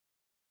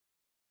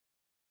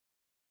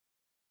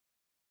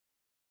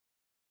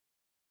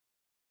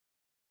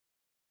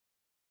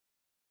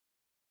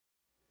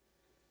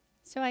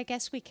So I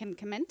guess we can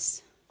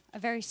commence. A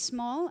very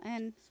small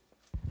and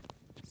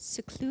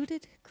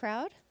secluded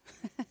crowd.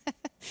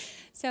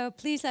 So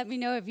please let me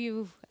know if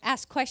you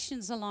ask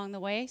questions along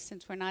the way,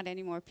 since we're not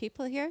any more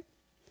people here.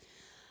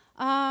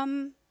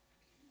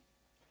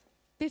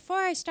 Before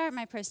I start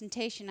my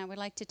presentation, I would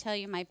like to tell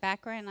you my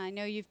background. I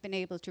know you've been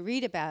able to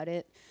read about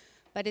it,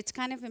 but it's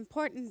kind of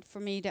important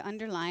for me to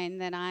underline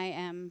that I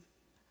am,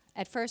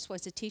 at first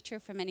was a teacher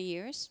for many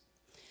years,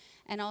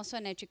 and also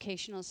an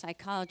educational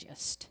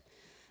psychologist.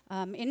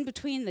 In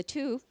between the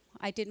two,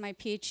 I did my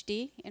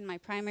PhD in my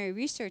primary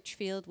research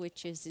field,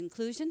 which is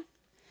inclusion.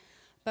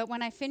 But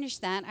when I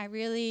finished that, I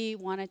really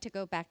wanted to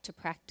go back to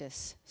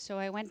practice. So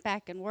I went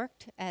back and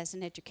worked as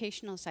an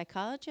educational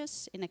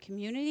psychologist in a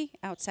community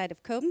outside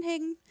of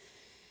Copenhagen,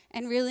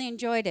 and really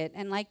enjoyed it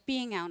and liked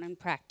being out in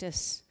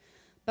practice,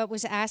 but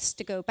was asked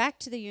to go back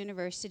to the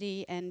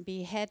university and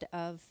be head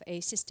of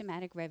a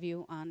systematic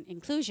review on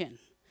inclusion.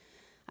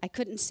 I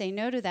couldn't say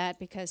no to that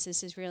because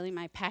this is really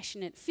my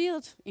passionate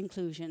field,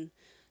 inclusion.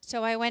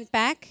 So I went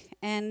back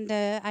and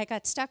I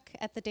got stuck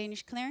at the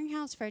Danish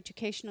Clearinghouse for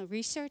educational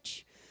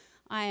research.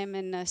 I am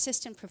an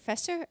assistant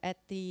professor at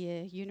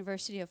the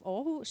University of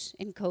Aarhus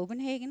in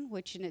Copenhagen,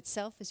 which in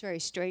itself is very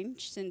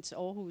strange since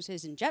Aarhus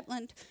is in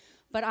Jutland,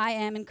 but I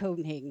am in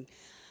Copenhagen.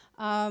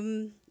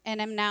 And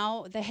I'm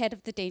now the head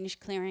of the Danish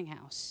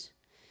Clearinghouse.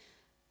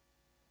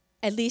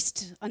 At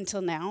least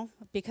until now,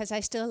 because I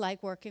still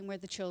like working where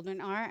the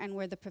children are and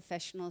where the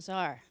professionals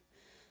are.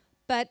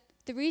 But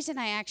the reason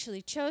I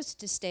actually chose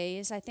to stay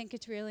is I think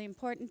it's really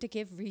important to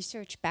give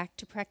research back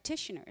to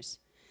practitioners.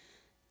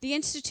 The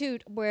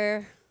institute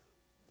where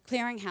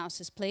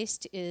Clearinghouse is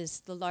placed is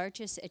the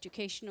largest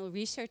educational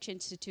research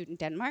institute in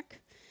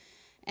Denmark.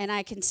 And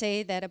I can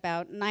say that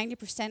about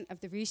 90% of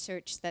the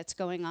research that's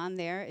going on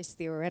there is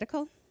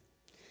theoretical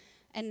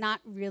and not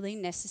really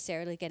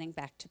necessarily getting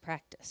back to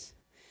practice.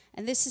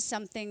 And this is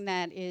something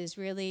that is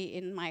really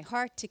in my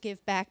heart to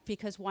give back,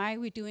 because why are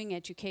we doing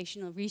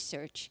educational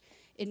research?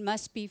 It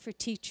must be for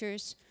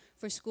teachers,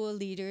 for school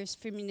leaders,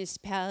 for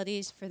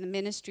municipalities, for the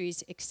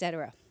ministries,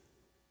 etc.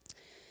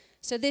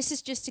 So this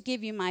is just to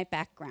give you my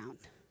background.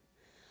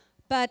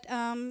 But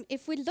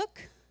if we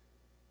look,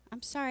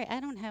 I'm sorry,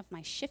 I don't have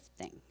my shift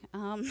thing.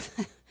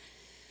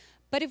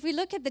 But if we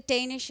look at the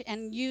Danish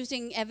and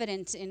using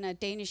evidence in a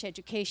Danish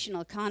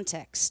educational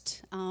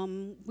context,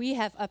 we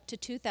have up to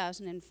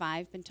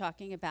 2005 been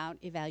talking about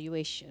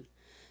evaluation.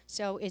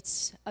 So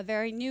it's a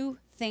very new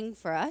thing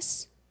for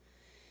us.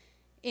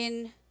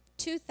 In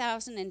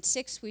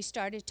 2006, we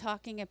started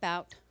talking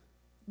about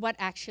what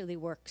actually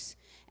works.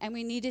 And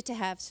we needed to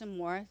have some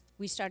more.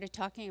 We started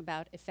talking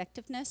about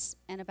effectiveness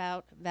and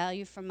about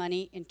value for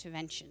money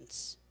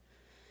interventions.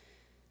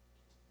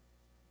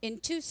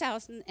 In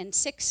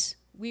 2006,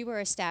 we were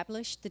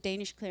established the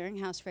Danish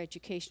Clearinghouse for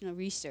Educational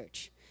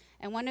Research.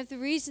 And one of the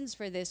reasons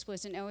for this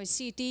was an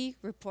OECD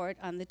report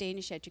on the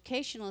Danish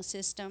educational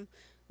system,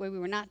 where we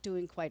were not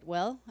doing quite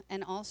well,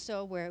 and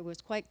also where it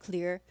was quite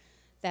clear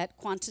that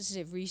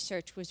quantitative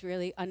research was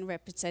really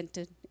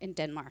unrepresented in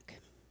Denmark.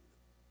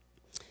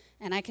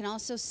 And I can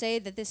also say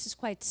that this is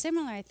quite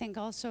similar, I think,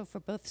 also for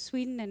both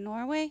Sweden and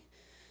Norway.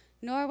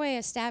 Norway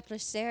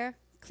established their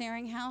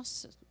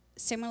clearinghouse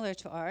similar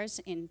to ours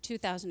in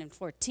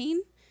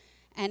 2014.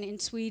 And in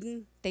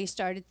Sweden, they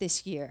started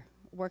this year,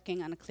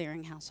 working on a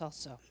clearinghouse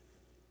also.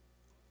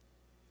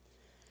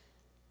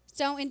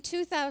 So in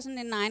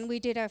 2009, we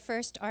did our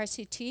first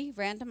RCT,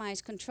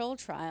 randomized control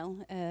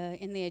trial,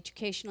 in the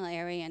educational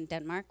area in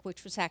Denmark,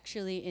 which was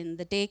actually in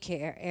the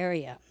daycare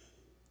area.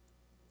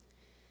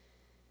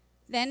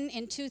 Then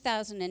in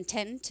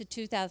 2010 to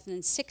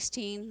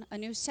 2016, a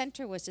new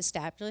center was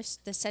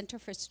established, the Center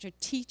for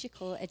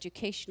Strategical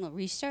Educational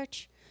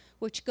Research,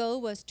 which goal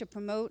was to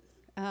promote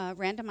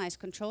randomized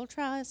control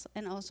trials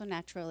and also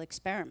natural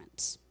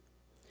experiments.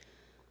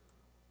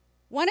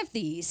 One of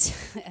these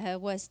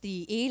was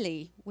the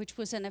ELE, which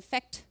was a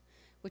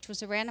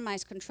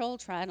randomized control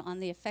trial on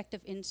the effect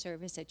of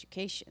in-service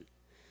education.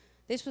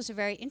 This was a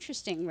very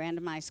interesting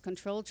randomized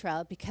control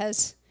trial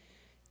because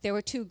there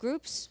were two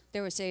groups.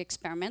 There was an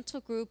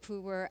experimental group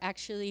who were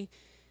actually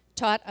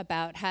taught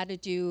about how to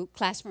do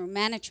classroom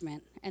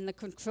management, and the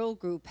control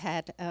group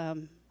had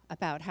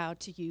about how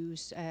to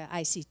use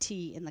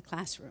ICT in the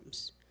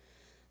classrooms.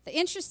 The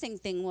interesting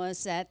thing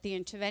was that the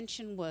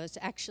intervention was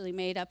actually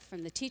made up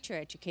from the Teacher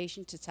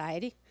Education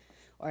Society,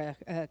 or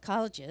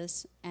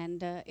colleges,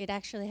 and it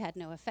actually had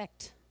no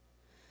effect.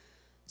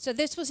 So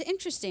this was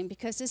interesting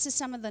because this is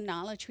some of the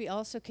knowledge we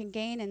also can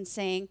gain in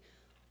saying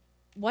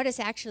what is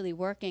actually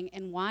working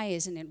and why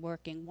isn't it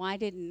working? Why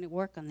didn't it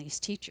work on these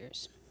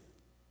teachers?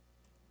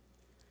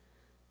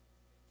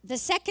 The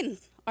second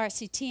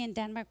RCT in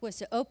Denmark was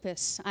the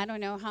Opus. I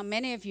don't know how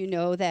many of you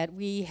know that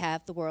we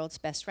have the world's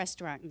best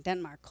restaurant in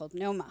Denmark called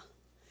Noma,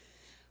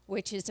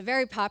 which is a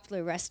very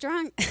popular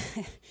restaurant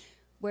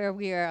where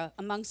we are,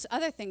 amongst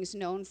other things,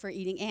 known for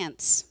eating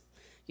ants.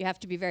 You have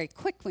to be very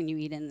quick when you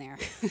eat in there.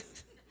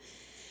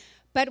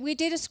 But we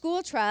did a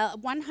school trial.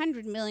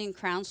 100 million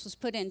crowns was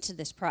put into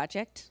this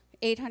project.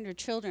 800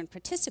 children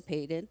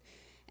participated.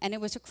 And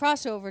it was a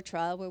crossover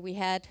trial where we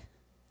had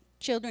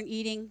children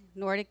eating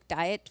Nordic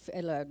diet,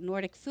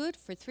 Nordic food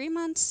for 3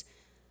 months,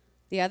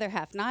 the other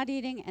half not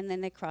eating, and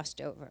then they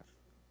crossed over.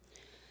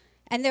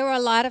 And there were a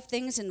lot of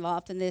things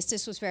involved in this.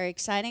 This was very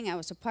exciting. I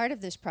was a part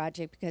of this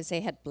project because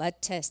they had blood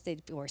tests, they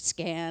were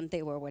scanned,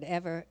 they were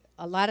whatever.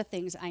 A lot of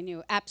things I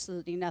knew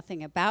absolutely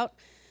nothing about.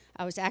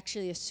 I was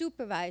actually a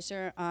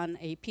supervisor on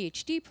a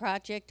PhD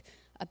project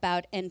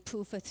about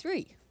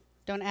NPUFA3.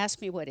 Don't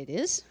ask me what it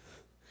is,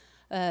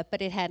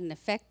 but it had an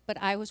effect. But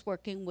I was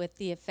working with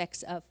the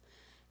effects of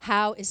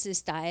how is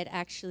this diet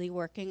actually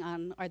working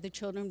on, are the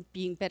children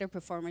being better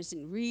performers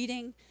in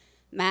reading,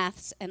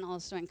 maths, and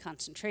also in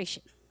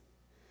concentration.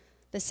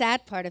 The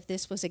sad part of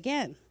this was,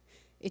 again,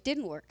 it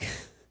didn't work.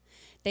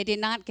 They did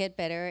not get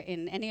better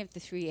in any of the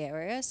 3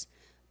 areas,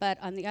 but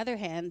on the other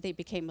hand, they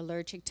became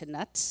allergic to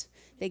nuts.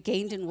 They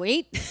gained in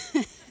weight.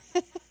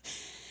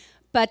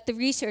 But the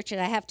research, and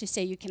I have to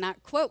say, you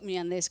cannot quote me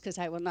on this because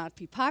I will not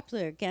be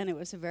popular. Again, it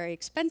was a very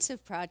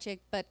expensive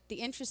project, but the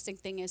interesting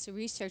thing is the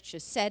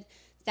researchers said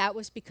that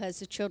was because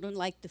the children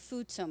liked the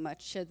food so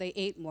much, so they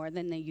ate more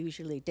than they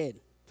usually did.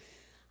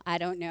 I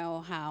don't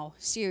know how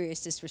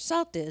serious this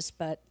result is,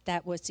 but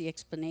that was the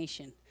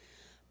explanation.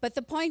 But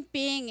the point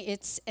being,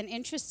 it's an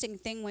interesting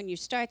thing when you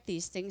start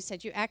these things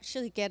that you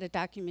actually get a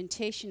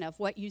documentation of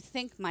what you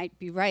think might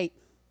be right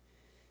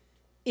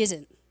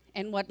isn't.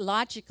 And what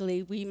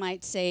logically we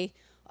might say,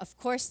 of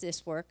course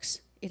this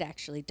works, it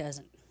actually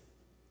doesn't.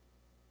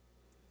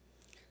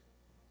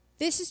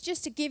 This is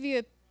just to give you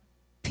a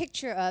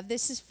picture of,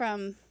 this is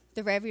from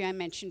the review I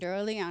mentioned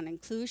earlier on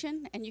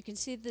inclusion, and you can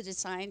see the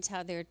designs,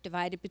 how they're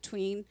divided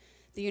between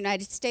the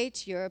United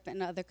States, Europe,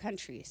 and other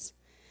countries.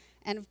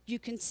 And you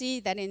can see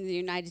that in the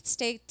United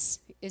States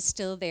is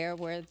still there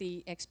where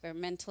the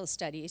experimental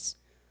studies,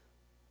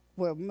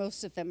 where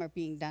most of them are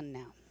being done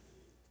now.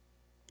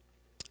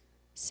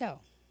 So,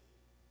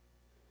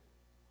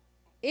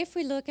 if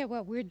we look at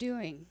what we're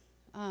doing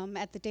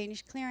at the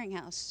Danish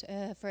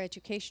Clearinghouse for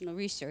educational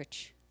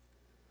research,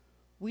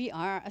 we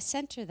are a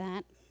center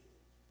that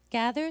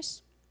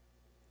gathers,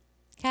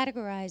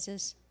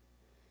 categorizes,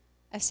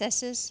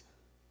 assesses,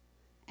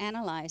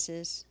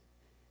 analyzes,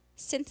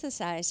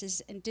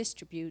 synthesizes, and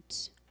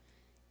distributes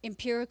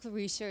empirical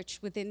research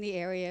within the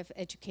area of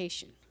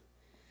education.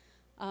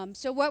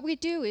 So what we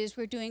do is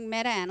we're doing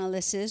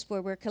meta-analysis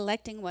where we're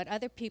collecting what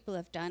other people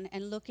have done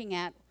and looking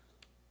at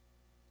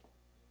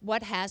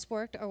what has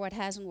worked or what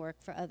hasn't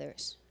worked for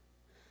others.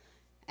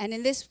 And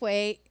in this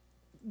way,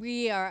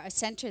 we are a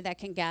center that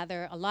can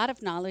gather a lot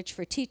of knowledge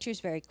for teachers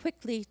very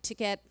quickly to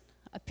get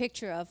a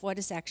picture of what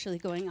is actually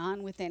going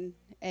on within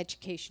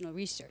educational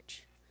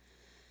research.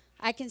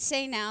 I can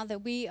say now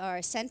that we are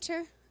a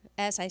center.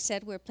 As I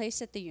said, we're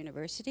placed at the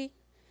university,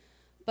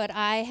 but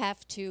I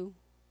have to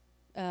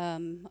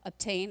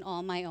obtain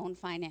all my own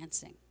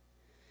financing.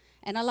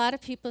 And a lot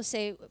of people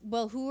say,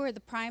 well, who are the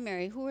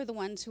primary, who are the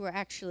ones who are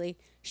actually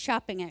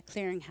shopping at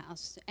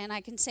Clearinghouse? And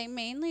I can say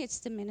mainly it's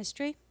the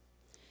ministry.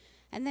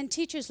 And then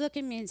teachers look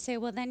at me and say,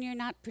 well, then you're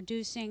not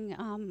producing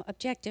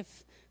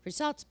objective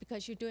results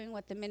because you're doing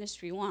what the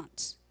ministry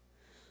wants.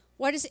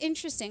 What is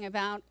interesting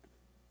about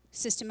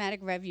systematic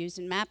reviews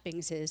and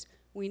mappings is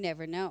we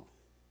never know.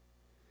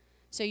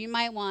 So you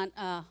might want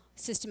a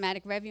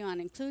systematic review on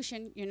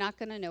inclusion. You're not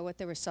going to know what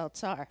the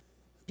results are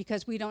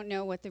because we don't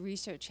know what the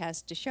research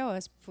has to show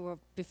us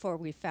before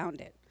we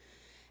found it.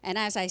 And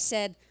as I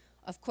said,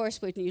 of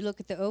course, when you look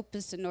at the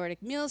OPUS, the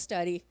Nordic meal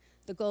study,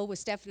 the goal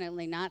was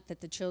definitely not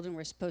that the children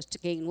were supposed to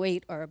gain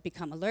weight or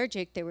become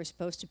allergic. They were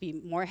supposed to be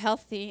more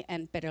healthy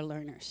and better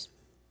learners.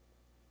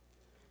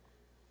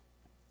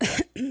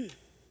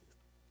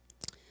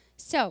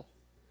 So,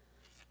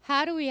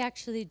 how do we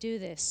actually do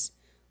this?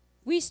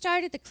 We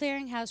started the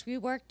Clearinghouse. We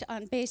worked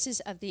on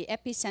basis of the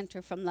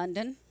Epicenter from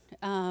London,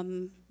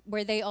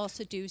 where they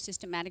also do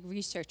systematic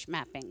research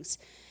mappings.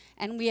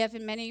 And we have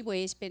in many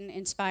ways been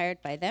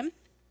inspired by them.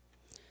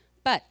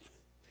 But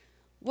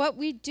what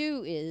we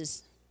do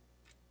is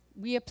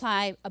we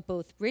apply a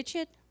both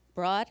rigid,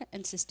 broad,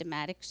 and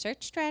systematic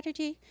search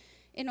strategy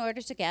in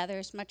order to gather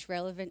as much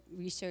relevant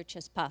research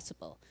as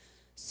possible.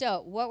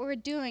 So what we're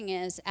doing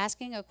is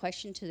asking a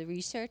question to the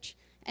research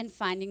and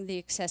finding the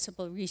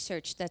accessible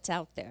research that's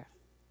out there.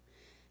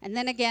 And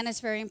then again,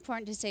 it's very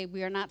important to say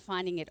we are not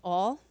finding it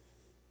all,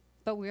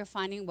 but we are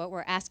finding what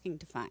we're asking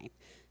to find.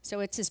 So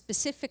it's a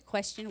specific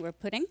question we're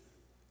putting.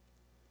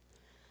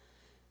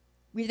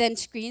 We then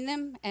screen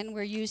them, and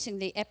we're using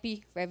the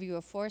EPI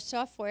Reviewer 4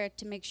 software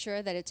to make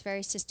sure that it's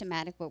very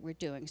systematic what we're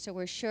doing. So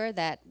we're sure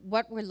that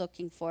what we're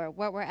looking for,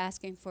 what we're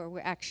asking for,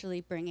 we're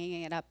actually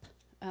bringing it up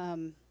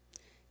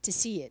to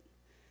see it.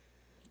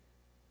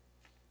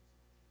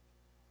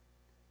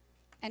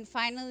 And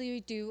finally, we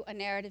do a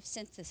narrative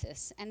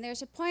synthesis. And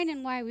there's a point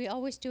in why we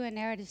always do a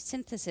narrative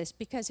synthesis,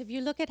 because if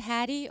you look at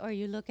Hattie or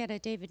you look at a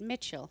David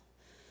Mitchell,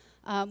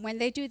 when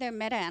they do their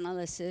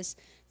meta-analysis,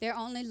 they're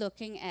only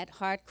looking at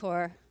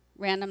hardcore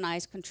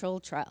randomized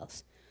controlled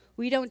trials.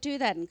 We don't do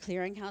that in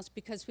Clearinghouse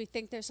because we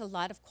think there's a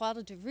lot of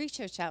qualitative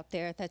research out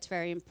there that's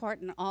very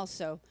important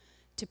also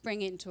to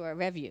bring into our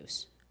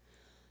reviews.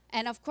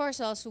 And of course,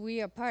 also,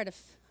 we are part of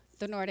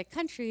the Nordic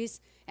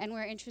countries, and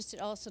we're interested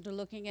also to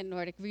looking at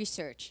Nordic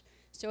research.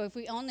 So if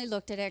we only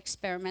looked at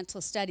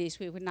experimental studies,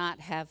 we would not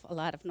have a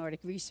lot of Nordic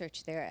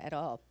research there at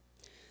all.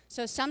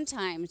 So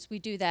sometimes we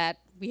do that.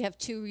 We have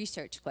 2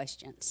 research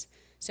questions.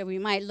 So we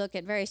might look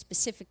at very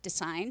specific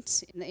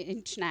designs in the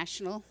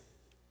international,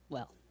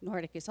 well,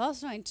 Nordic is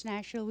also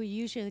international, we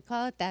usually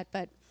call it that,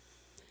 but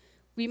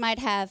we might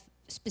have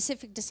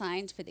specific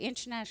designs for the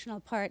international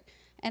part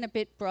and a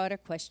bit broader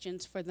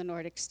questions for the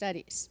Nordic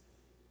studies.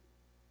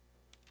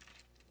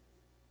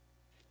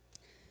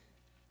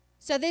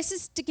 So this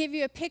is to give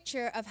you a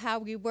picture of how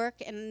we work,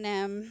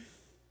 and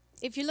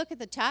if you look at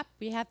the top,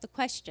 we have the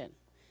question.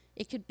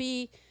 It could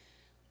be,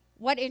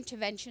 what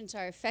interventions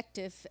are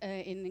effective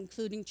in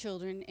including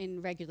children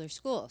in regular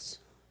schools,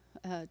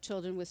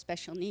 children with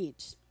special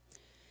needs?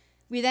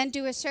 We then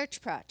do a search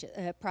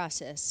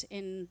process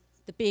in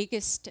the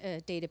biggest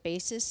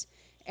databases.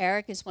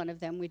 ERIC is one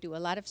of them. We do a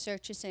lot of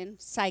searches in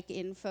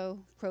PsycInfo,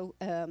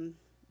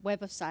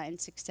 Web of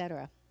Science,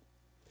 etc.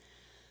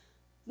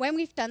 When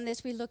we've done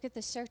this, we look at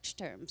the search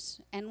terms.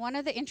 And one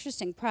of the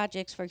interesting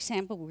projects, for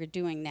example, we're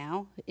doing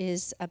now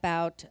is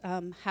about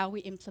how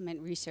we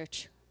implement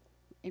research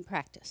in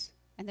practice.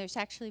 And there's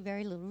actually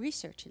very little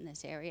research in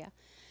this area.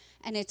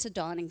 And it's a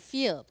dawning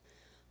field.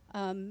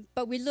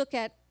 But we look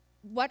at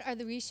what are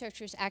the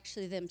researchers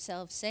actually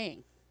themselves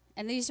saying.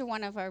 And these are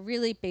one of our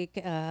really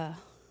big,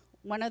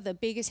 one of the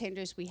biggest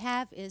hinders we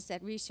have is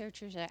that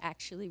researchers are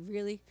actually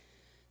really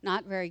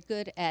not very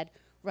good at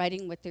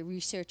writing what their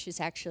research is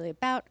actually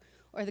about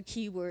or the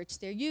keywords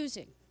they're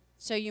using.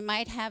 So you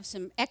might have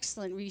some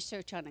excellent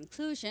research on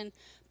inclusion,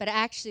 but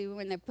actually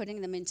when they're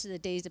putting them into the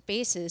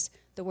databases,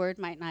 the word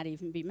might not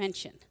even be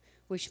mentioned,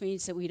 which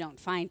means that we don't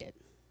find it.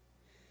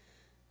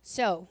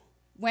 So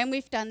when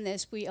we've done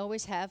this, we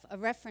always have a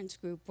reference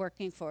group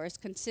working for us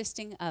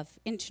consisting of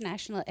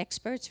international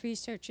experts,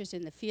 researchers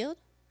in the field,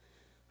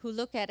 who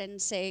look at it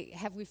and say,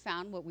 have we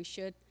found what we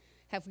should?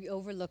 Have we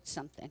overlooked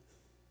something?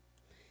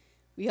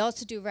 We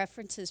also do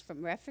references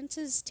from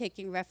references,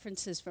 taking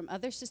references from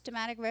other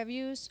systematic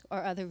reviews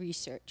or other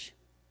research.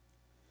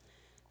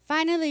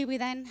 Finally, we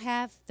then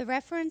have the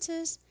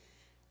references,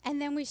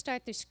 and then we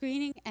start the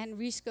screening and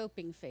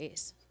rescoping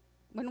phase.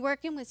 When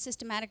working with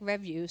systematic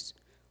reviews,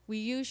 we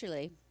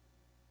usually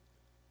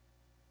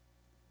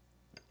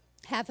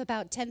have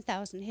about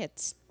 10,000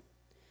 hits.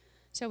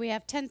 So we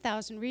have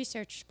 10,000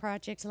 research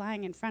projects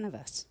lying in front of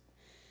us.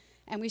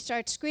 And we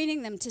start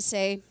screening them to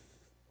say,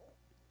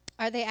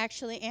 are they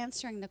actually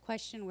answering the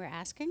question we're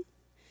asking?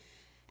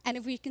 And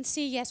if we can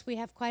see, yes, we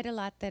have quite a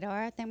lot that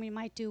are, then we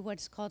might do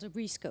what's called a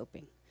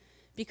rescoping.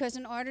 Because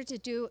in order to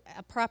do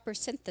a proper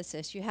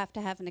synthesis, you have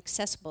to have an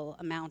accessible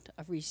amount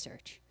of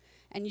research.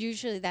 And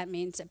usually that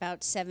means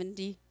about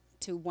 70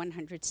 to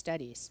 100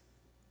 studies.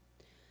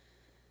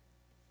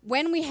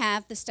 When we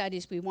have the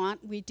studies we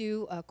want, we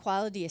do a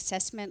quality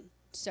assessment.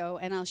 So,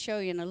 and I'll show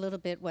you in a little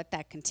bit what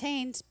that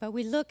contains, but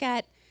we look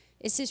at,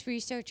 is this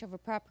research of a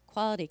proper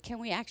quality? Can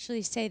we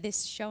actually say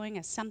this is showing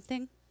us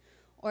something?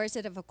 Or is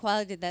it of a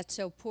quality that's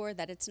so poor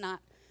that it's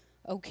not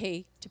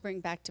okay to bring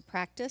back to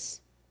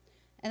practice?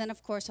 And then,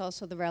 of course,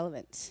 also the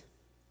relevance.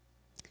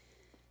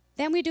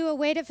 Then we do a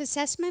weight of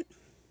assessment,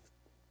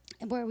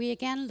 where we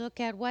again look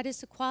at what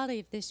is the quality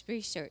of this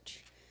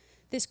research.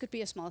 This could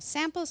be a small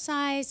sample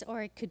size,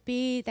 or it could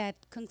be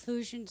that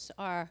conclusions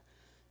are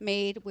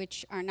made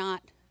which are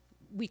not,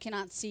 we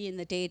cannot see in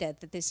the data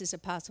that this is a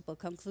possible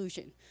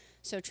conclusion.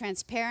 So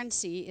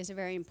transparency is a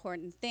very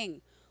important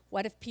thing.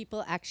 What have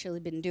people actually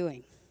been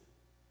doing?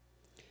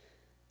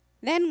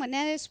 Then when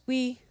that is,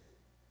 we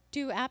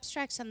do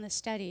abstracts on the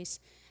studies.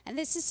 And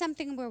this is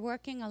something we're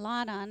working a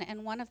lot on,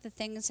 and one of the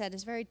things that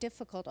is very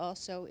difficult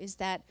also is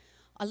that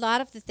a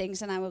lot of the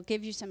things, and I will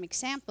give you some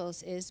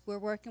examples, is we're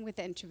working with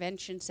the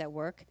interventions that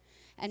work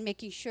and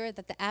making sure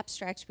that the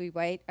abstracts we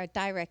write are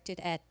directed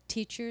at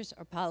teachers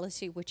or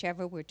policy,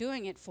 whichever we're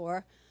doing it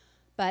for,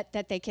 but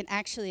that they can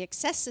actually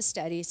access the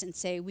studies and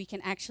say, we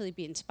can actually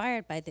be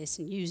inspired by this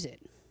and use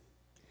it.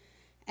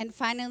 And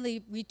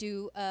finally, we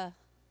do a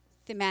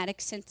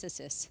thematic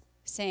synthesis,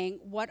 saying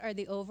what are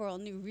the overall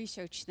new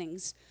research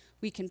things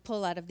we can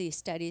pull out of these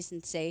studies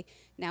and say,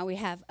 now we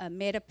have a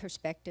meta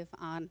perspective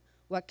on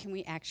what can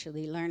we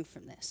actually learn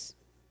from this.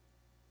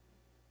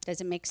 Does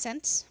it make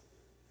sense?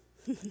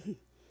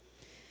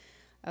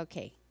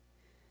 Okay.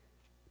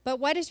 But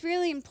what is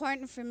really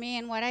important for me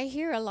and what I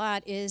hear a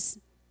lot is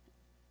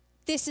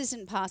this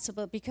isn't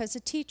possible because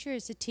a teacher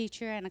is a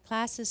teacher and a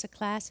class is a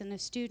class and a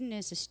student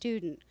is a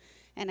student.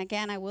 And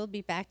again, I will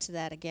be back to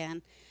that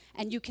again.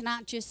 And you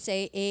cannot just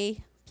say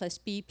A plus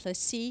B plus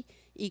C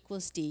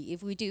equals D.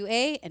 If we do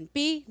A and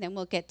B, then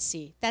we'll get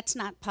C. That's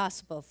not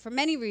possible. For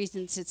many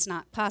reasons, it's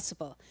not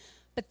possible.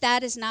 But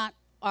that is not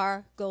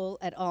our goal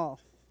at all.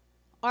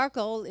 Our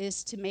goal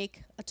is to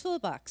make a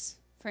toolbox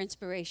for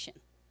inspiration.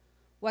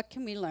 What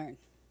can we learn?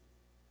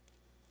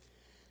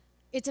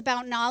 It's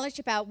about knowledge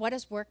about what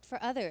has worked for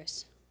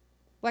others.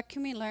 What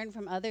can we learn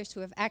from others who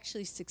have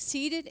actually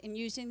succeeded in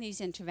using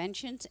these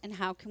interventions, and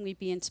how can we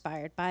be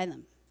inspired by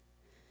them?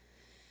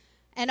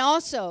 And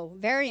also,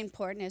 very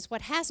important is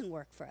what hasn't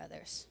worked for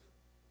others.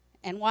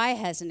 And why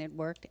hasn't it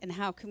worked, and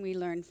how can we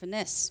learn from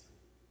this?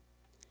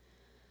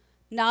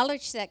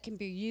 Knowledge that can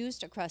be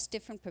used across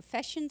different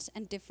professions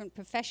and different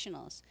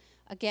professionals.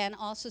 Again,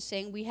 also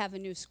saying we have a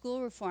new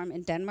school reform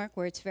in Denmark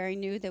where it's very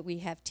new that we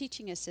have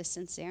teaching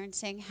assistants there, and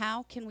saying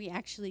how can we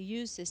actually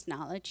use this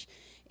knowledge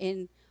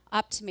in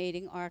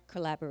optimating our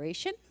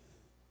collaboration.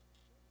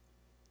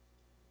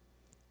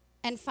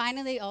 And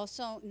finally,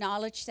 also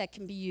knowledge that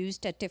can be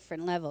used at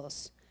different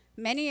levels.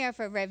 Many of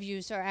our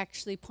reviews are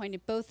actually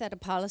pointed both at a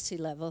policy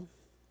level,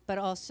 but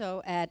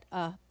also at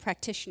a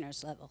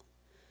practitioner's level.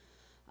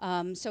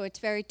 So it's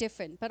very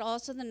different, but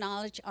also the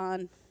knowledge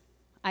on,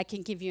 I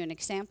can give you an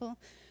example.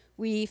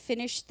 We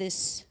finished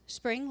this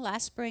spring,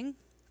 last spring,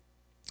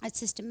 a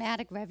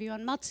systematic review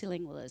on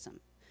multilingualism.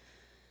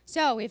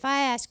 So if I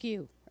ask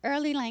you,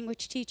 early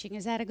language teaching,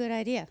 is that a good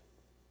idea?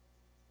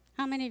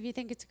 How many of you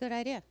think it's a good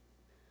idea?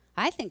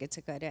 I think it's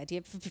a good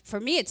idea. For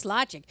me, it's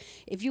logic.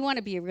 If you want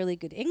to be a really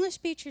good English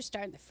teacher,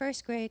 start in the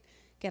first grade,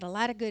 get a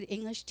lot of good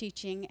English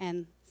teaching,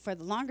 and for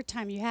the longer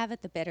time you have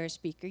it, the better a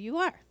speaker you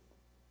are.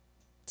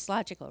 It's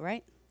logical,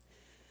 right?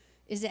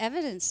 Is there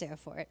evidence there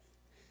for it?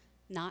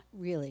 Not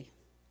really.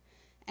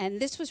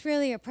 And this was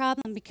really a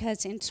problem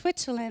because in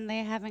Switzerland,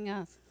 they're having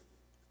a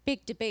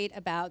big debate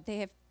about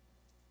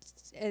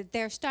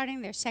they're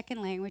starting their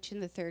second language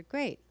in the third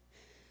grade.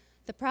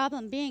 The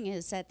problem being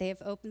is that they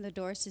have opened the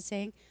doors to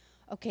saying,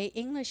 okay,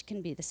 English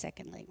can be the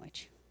second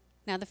language.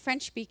 Now, the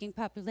French-speaking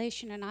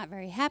population are not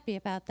very happy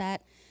about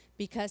that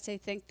because they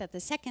think that the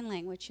second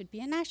language should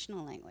be a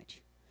national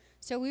language.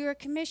 So we were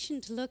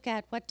commissioned to look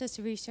at what does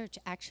the research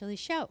actually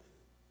show.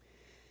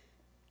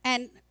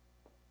 And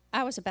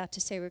I was about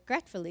to say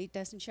regretfully, it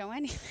doesn't show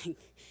anything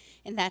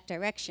in that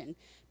direction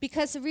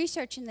because the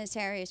research in this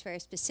area is very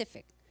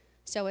specific.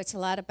 So it's a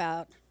lot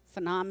about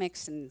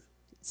phonomics and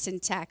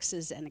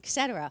syntaxes and et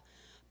cetera.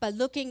 But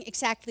looking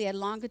exactly at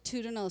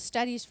longitudinal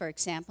studies, for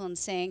example, and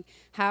saying,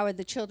 how are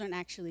the children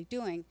actually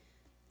doing,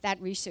 that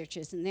research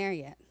isn't there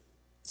yet.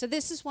 So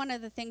this is one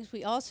of the things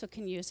we also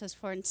can use as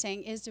for in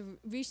saying, is the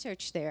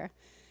research there,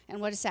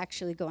 and what is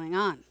actually going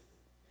on?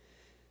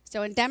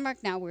 So in Denmark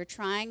now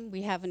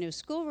we have a new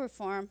school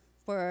reform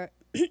where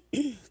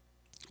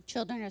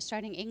children are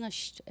starting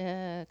English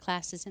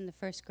classes in the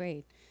first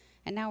grade.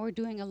 And now we're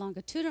doing a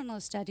longitudinal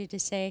study to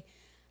say,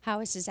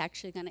 how is this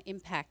actually going to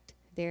impact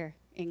their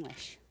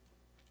English?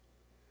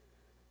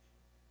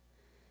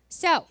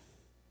 So,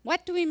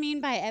 what do we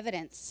mean by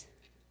evidence?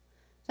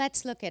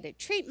 Let's look at it.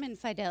 Treatment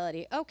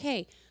fidelity.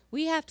 Okay,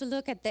 we have to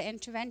look at the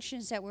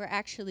interventions that we're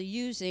actually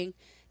using,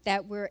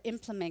 that we're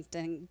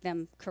implementing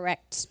them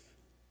correct.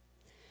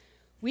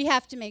 We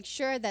have to make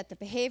sure that the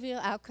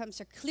behavioral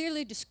outcomes are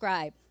clearly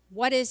described.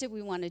 What is it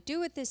we want to do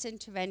with this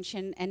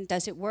intervention, and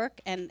does it work?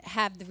 And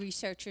have the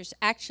researchers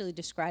actually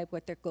describe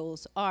what their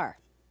goals are.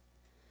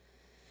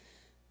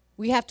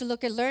 We have to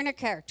look at learner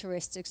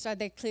characteristics. Are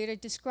they clearly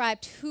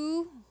described?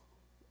 Who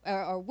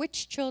or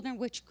which children,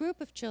 which group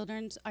of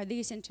children are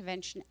these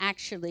interventions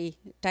actually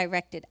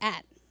directed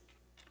at?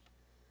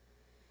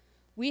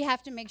 We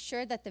have to make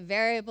sure that the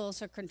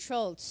variables are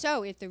controlled.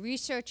 So if the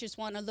researchers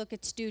want to look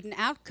at student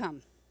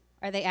outcome,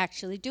 are they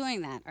actually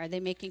doing that? Are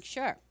they making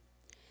sure?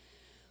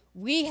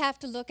 We have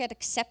to look at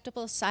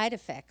acceptable side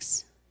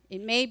effects.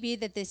 It may be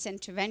that this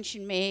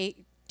intervention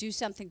may do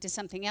something to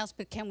something else,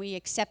 but can we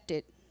accept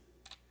it?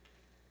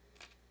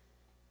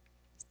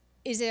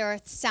 Is there a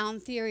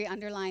sound theory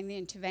underlying the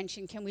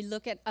intervention? Can we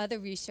look at other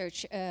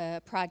research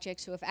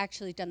projects who have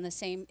actually done the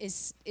same?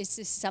 Is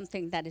this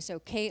something that is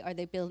okay? Are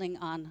they building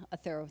on a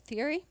thorough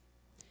theory?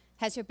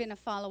 Has there been a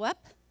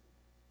follow-up?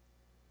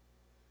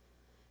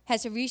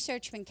 Has the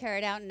research been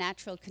carried out in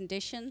natural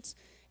conditions?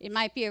 It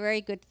might be a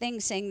very good thing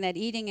saying that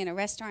eating in a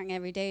restaurant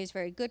every day is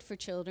very good for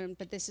children,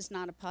 but this is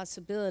not a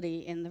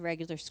possibility in the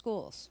regular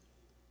schools.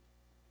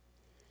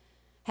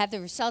 Have the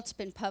results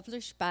been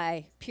published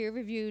by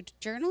peer-reviewed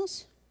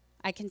journals?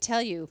 I can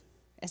tell you,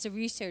 as a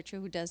researcher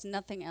who does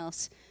nothing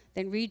else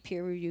than read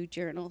peer-reviewed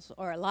journals,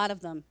 or a lot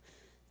of them,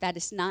 that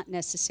is not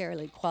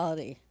necessarily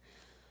quality.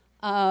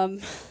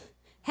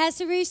 Has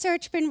the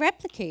research been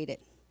replicated?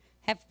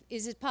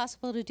 Is it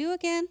possible to do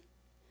again?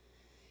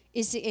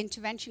 Is the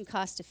intervention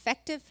cost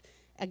effective?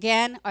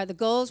 Again, are the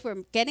goals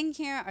we're getting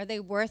here, are they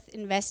worth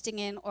investing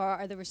in, or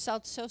are the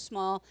results so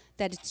small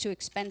that it's too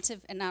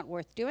expensive and not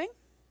worth doing?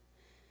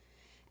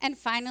 And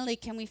finally,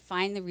 can we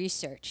find the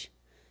research?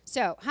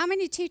 So, how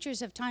many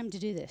teachers have time to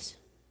do this?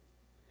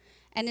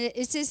 And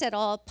is this at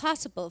all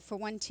possible for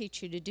one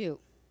teacher to do?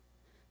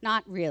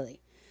 Not really.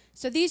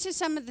 So these are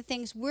some of the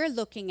things we're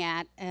looking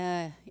at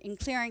in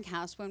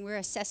Clearinghouse when we're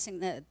assessing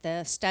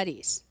the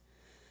studies.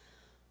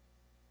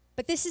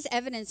 But this is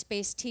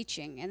evidence-based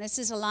teaching, and this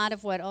is a lot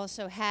of what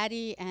also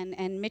Hattie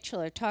and Mitchell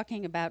are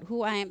talking about,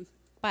 who I am,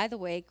 by the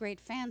way, great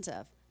fans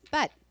of.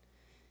 But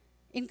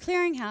in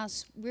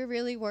Clearinghouse, we're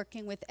really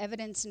working with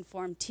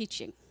evidence-informed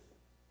teaching.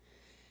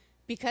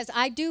 Because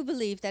I do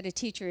believe that a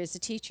teacher is a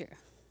teacher.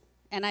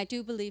 And I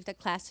do believe that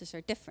classes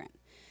are different.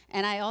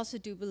 And I also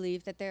do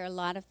believe that there are a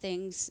lot of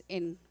things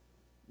in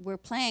we're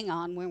playing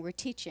on when we're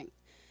teaching.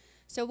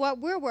 So what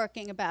we're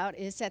working about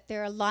is that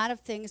there are a lot of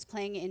things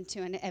playing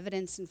into an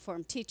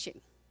evidence-informed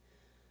teaching.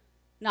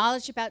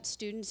 Knowledge about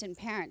students and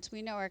parents.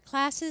 We know our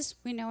classes,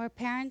 we know our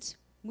parents,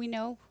 we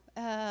know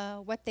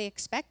what they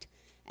expect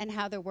and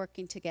how they're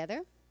working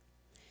together.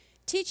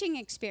 Teaching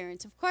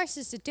experience, of course,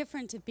 is the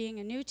difference of being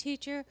a new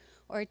teacher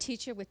or a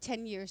teacher with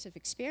 10 years of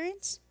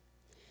experience.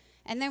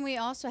 And then we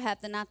also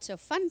have the not so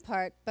fun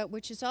part, but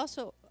which is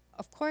also,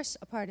 of course,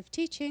 a part of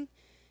teaching,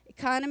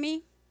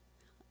 economy,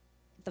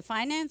 the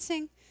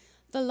financing,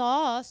 the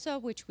law also,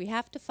 which we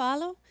have to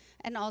follow,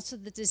 and also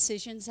the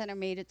decisions that are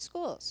made at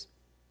schools.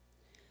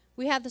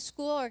 We have the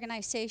school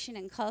organization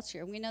and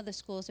culture. We know the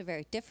schools are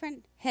very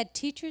different. Head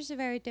teachers are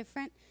very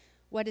different.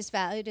 What is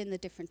valued in the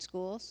different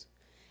schools.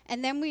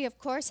 And then we, of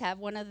course, have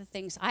one of the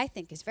things I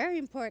think is very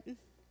important,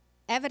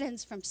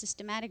 evidence from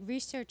systematic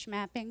research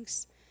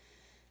mappings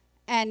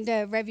and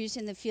reviews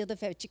in the field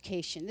of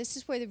education. This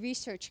is where the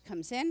research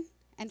comes in.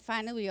 And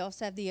finally, we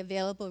also have the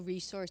available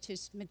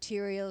resources,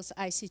 materials,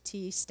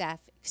 ICT,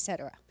 staff,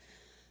 etc.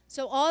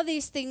 So all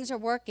these things are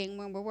working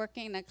when we're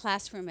working in a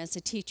classroom as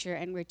a teacher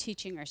and we're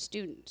teaching our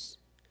students.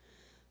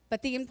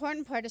 But the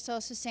important part is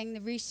also saying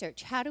the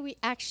research. How do we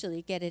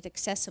actually get it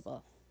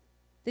accessible?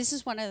 This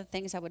is one of the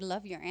things I would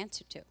love your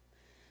answer to,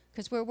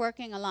 because we're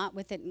working a lot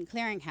with it in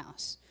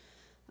Clearinghouse.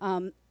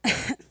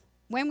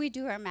 When we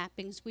do our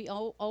mappings, we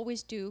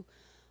always do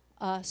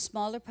a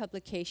smaller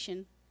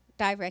publication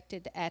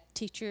directed at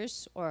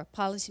teachers or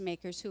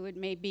policymakers who it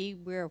may be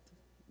we're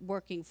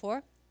working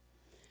for.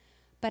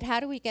 But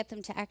how do we get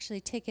them to actually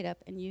take it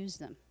up and use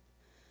them?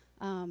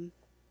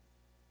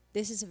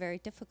 This is a very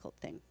difficult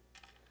thing.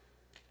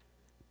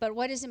 But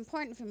what is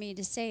important for me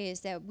to say is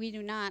that we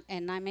do not,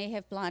 and I may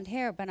have blonde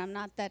hair, but I'm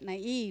not that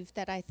naive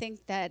that I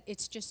think that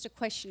it's just a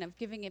question of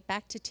giving it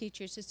back to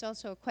teachers. It's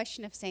also a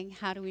question of saying,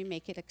 how do we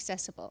make it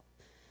accessible?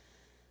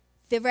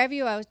 The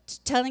review I was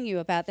telling you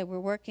about that we're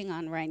working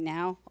on right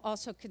now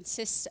also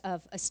consists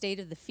of a state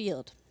of the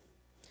field,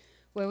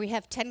 where we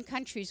have 10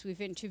 countries we've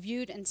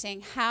interviewed and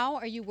saying, how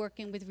are you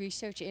working with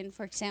research in,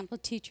 for example,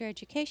 teacher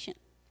education?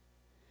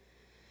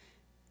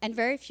 And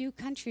very few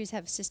countries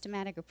have a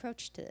systematic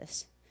approach to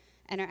this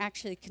and are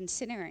actually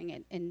considering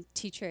it in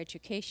teacher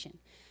education.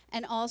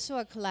 And also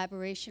a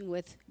collaboration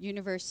with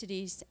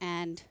universities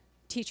and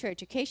teacher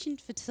education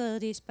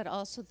facilities, but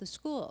also the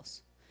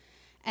schools.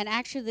 And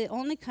actually the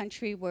only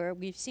country where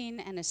we've seen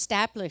an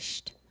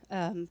established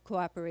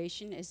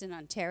cooperation is in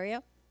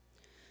Ontario,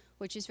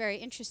 which is very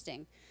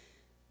interesting,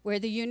 where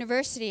the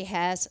university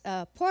has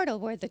a portal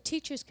where the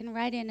teachers can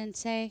write in and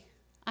say,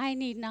 I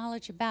need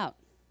knowledge about.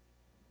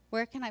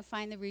 Where can I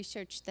find the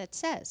research that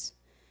says?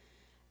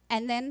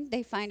 And then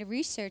they find a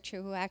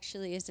researcher who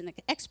actually is an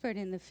expert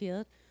in the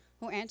field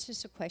who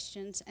answers the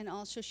questions and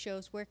also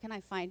shows where can I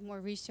find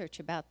more research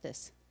about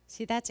this.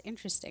 See, that's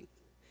interesting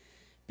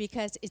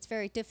because it's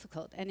very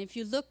difficult. And if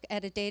you look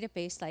at a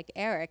database like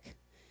ERIC,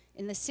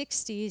 in the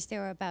 60s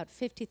there were about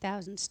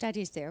 50,000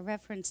 studies there,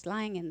 referenced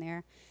lying in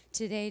there.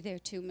 Today there are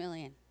 2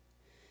 million.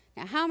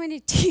 Now, how many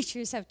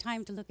teachers have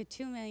time to look at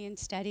 2 million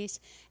studies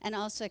and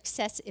also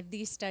assess if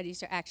these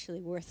studies are actually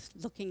worth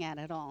looking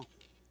at all?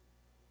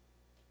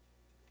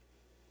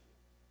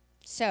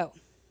 So,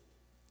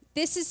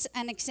 this is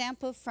an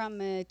example from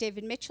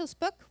David Mitchell's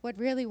book, What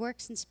Really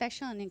Works in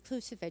Special and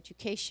Inclusive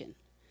Education.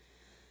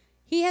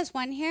 He has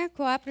one here,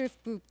 Cooperative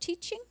Group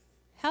Teaching,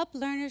 Help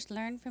Learners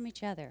Learn from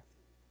Each Other.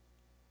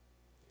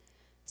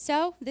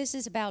 So, this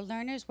is about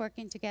learners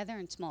working together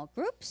in small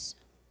groups,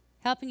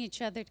 helping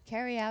each other to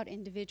carry out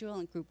individual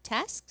and group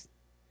tasks.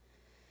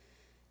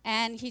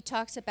 And he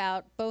talks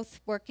about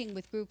both working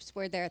with groups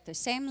where they're at the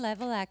same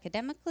level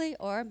academically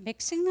or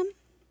mixing them.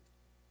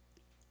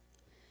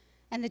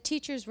 And the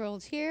teachers'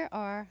 roles here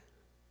are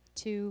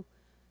to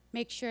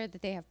make sure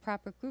that they have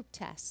proper group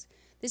tasks.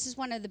 This is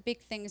one of the big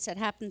things that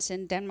happens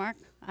in Denmark.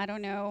 I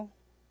don't know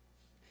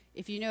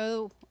if you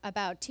know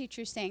about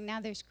teachers saying,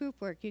 now there's group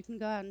work, you can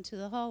go out into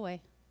the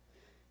hallway.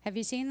 Have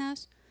you seen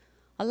those?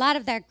 A lot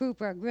of that group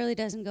work really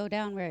doesn't go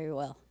down very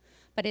well.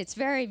 But it's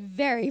very,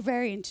 very,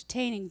 very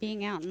entertaining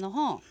being out in the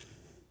hall.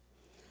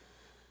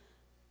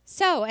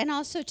 So, and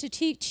also to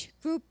teach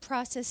group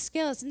process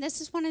skills. And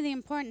this is one of the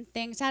important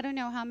things. I don't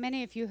know how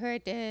many of you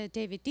heard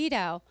David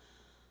Didow,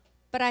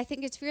 but I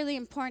think it's really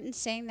important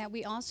saying that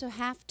we also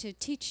have to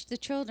teach the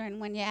children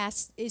when you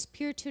ask, is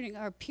peer tutoring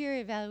or peer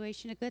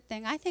evaluation a good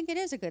thing? I think it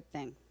is a good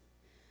thing.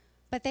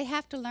 But they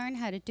have to learn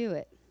how to do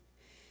it.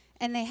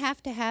 And they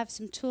have to have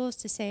some tools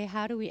to say,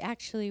 how do we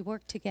actually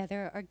work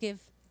together or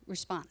give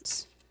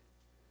response?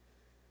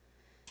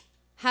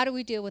 How do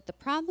we deal with the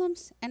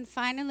problems? And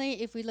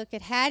finally, if we look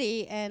at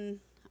Hattie,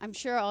 and I'm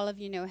sure all of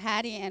you know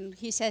Hattie, and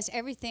he says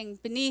everything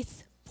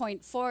beneath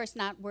 0.4 is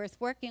not worth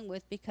working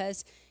with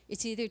because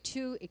it's either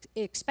too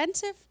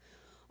expensive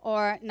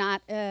or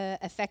not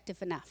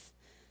effective enough.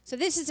 So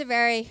this is a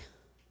very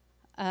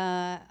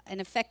an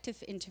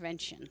effective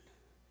intervention.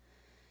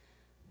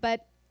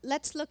 But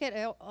let's look at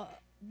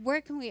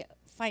where can we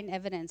find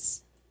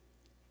evidence?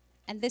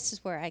 And this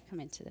is where I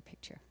come into the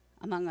picture,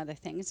 among other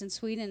things. And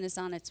Sweden is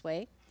on its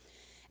way.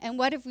 And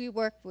what have we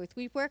worked with?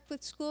 We've worked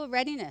with school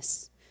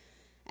readiness.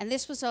 And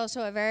this was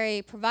also a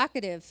very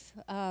provocative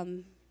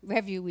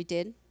review we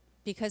did,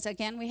 because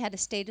again, we had a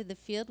state of the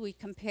field. We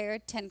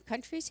compared 10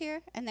 countries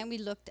here, and then we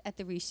looked at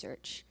the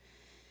research.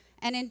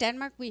 And in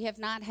Denmark, we have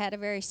not had a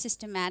very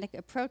systematic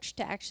approach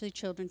to actually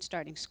children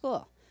starting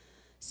school.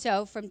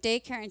 So from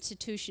daycare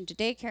institution to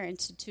daycare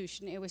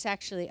institution, it was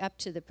actually up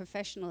to the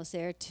professionals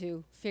there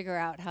to figure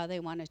out how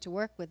they wanted to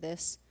work with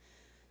this.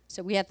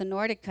 So we had the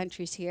Nordic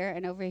countries here,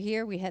 and over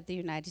here we had the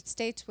United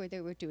States, where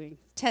they were doing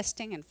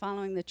testing and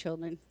following the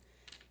children,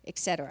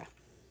 etc.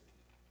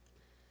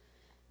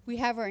 We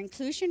have our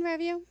inclusion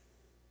review.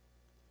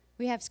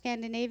 We have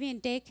Scandinavian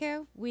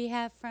daycare. We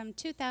have from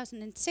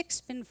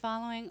 2006 been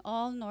following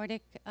all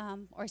Nordic,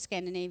 or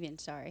Scandinavian,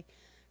 sorry,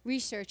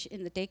 research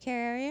in the daycare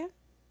area.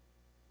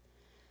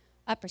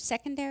 Upper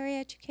secondary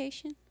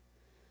education.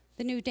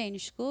 The new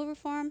Danish school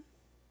reform.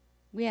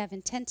 We have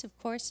intensive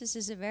courses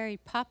is a very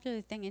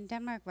popular thing in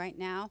Denmark right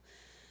now.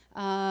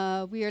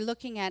 We are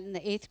looking at in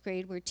the 8th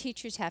grade where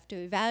teachers have to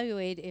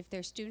evaluate if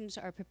their students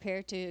are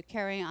prepared to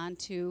carry on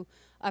to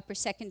upper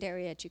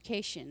secondary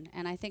education.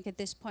 And I think at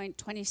this point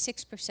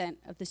 26%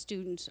 of the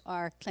students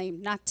are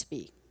claimed not to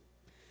be,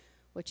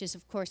 which is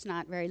of course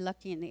not very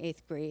lucky in the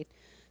 8th grade.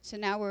 So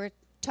now we're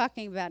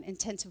talking about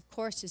intensive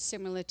courses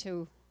similar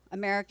to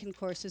American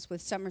courses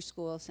with summer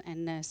schools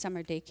and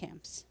summer day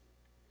camps.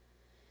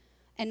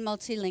 And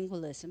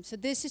multilingualism. So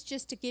this is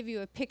just to give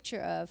you a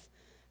picture of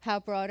how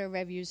broad our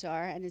reviews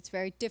are, and it's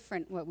very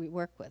different what we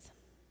work with.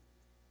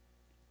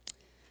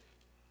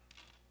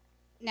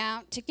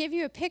 Now, to give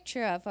you a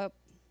picture of what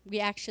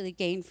we actually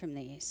gain from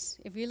these,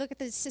 if you look at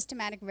the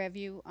systematic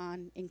review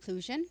on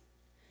inclusion,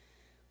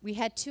 we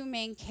had 2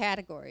 main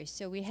categories.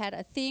 So we had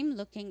a theme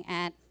looking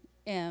at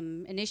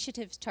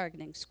initiatives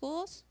targeting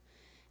schools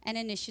and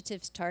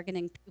initiatives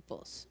targeting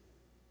pupils.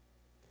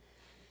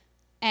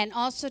 And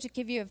also to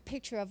give you a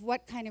picture of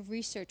what kind of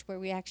research were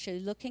we actually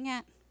looking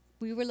at,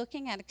 we were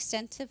looking at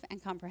extensive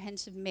and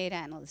comprehensive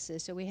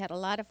meta-analysis. So we had a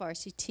lot of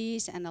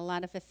RCTs and a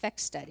lot of effect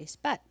studies,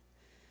 but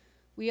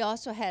we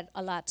also had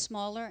a lot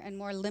smaller and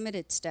more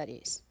limited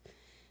studies.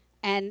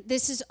 And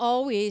this is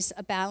always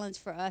a balance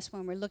for us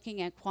when we're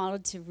looking at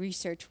qualitative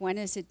research. When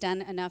is it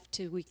done enough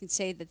to we can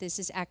say that this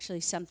is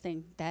actually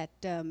something that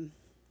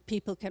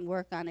people can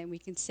work on, and we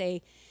can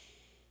say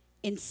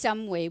in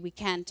some way we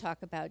can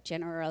talk about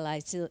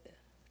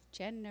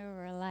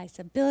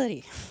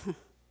generalizability.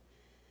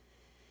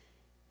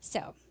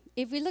 So,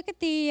 if we look at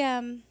the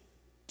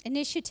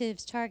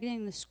initiatives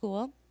targeting the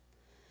school,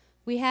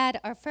 we had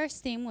our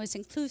first theme was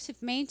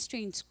inclusive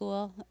mainstream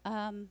school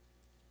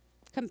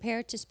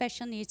compared to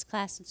special needs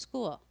class and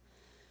school.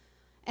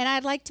 And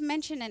I'd like to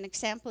mention an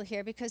example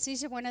here because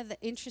these are one of the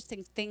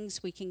interesting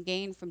things we can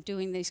gain from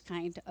doing these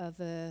kind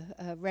of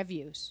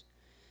reviews.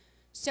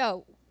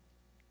 So,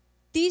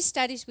 these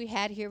studies we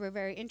had here were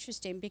very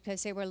interesting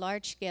because they were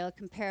large-scale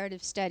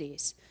comparative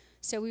studies.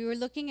 So we were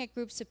looking at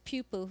groups of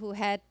pupils who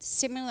had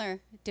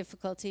similar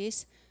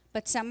difficulties,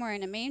 but some were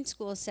in a main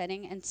school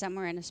setting and some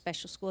were in a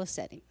special school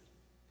setting.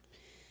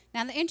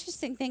 Now the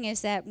interesting thing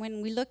is that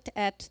when we looked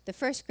at the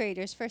first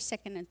graders, first,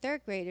 second, and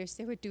third graders,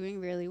 they were doing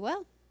really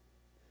well.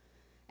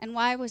 And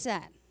why was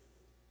that?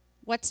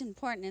 What's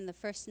important in the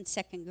first and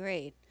second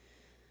grade?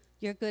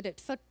 You're good at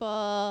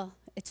football,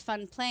 it's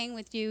fun playing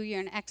with you,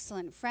 you're an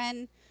excellent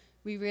friend,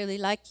 we really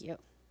like you.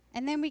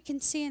 And then we can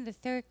see in the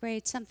third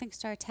grade something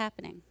starts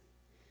happening.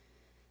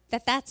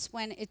 That's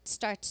when it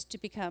starts to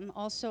become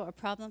also a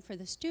problem for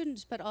the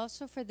students, but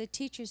also for the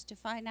teachers to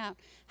find out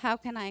how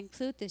can I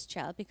include this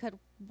child, because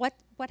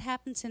what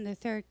happens in the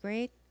third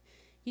grade?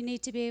 You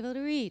need to be able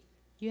to read.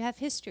 You have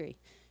history.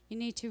 You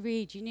need to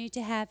read. You need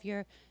to have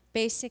your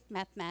basic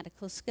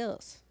mathematical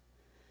skills.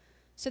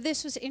 So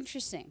this was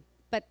interesting,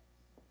 but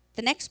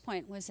the next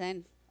point was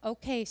then,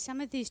 okay, some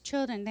of these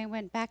children, they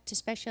went back to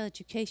special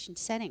education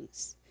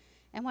settings.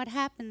 And what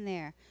happened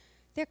there?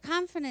 Their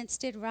confidence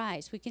did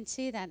rise. We can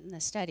see that in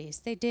the studies.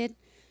 They did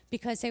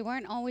because they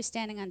weren't always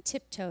standing on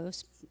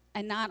tiptoes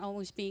and not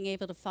always being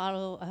able to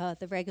follow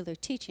the regular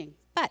teaching.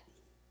 But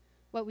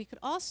what we could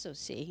also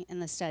see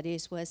in the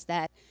studies was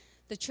that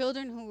the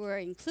children who were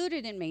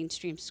included in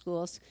mainstream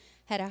schools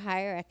had a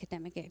higher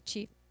academic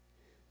achievement.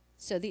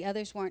 So the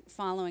others weren't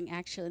following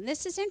actually. And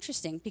this is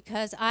interesting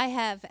because I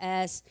have,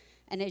 as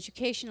an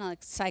educational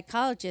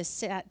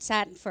psychologist,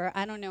 sat for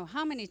I don't know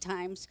how many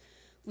times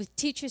with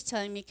teachers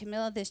telling me,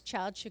 Camilla, this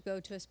child should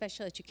go to a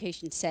special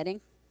education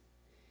setting.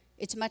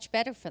 It's much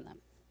better for them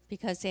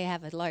because they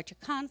have a larger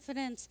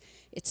confidence.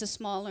 It's a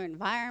smaller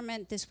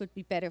environment. This would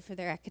be better for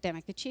their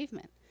academic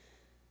achievement.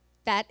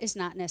 That is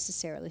not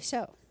necessarily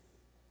so.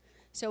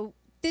 So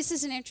this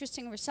is an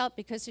interesting result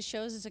because it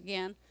shows us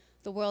again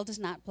the world is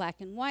not black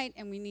and white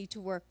and we need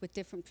to work with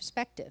different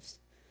perspectives.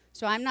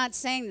 So I'm not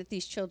saying that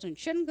these children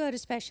shouldn't go to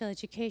special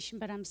education,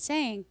 but I'm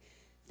saying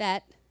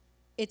that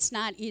it's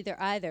not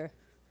either.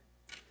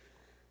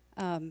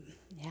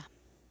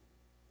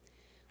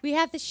 We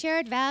have the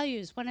shared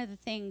values, one of the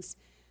things.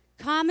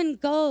 Common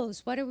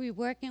goals, what are we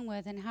working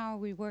with and how are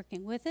we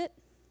working with it?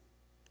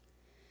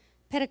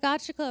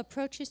 pedagogical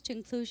approaches to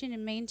inclusion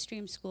in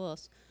mainstream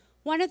schools.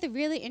 One of the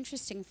really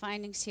interesting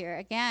findings here,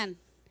 again,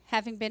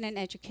 having been an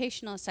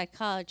educational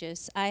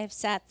psychologist, I have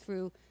sat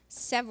through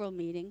several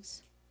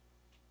meetings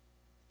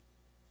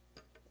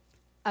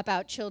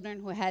about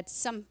children who had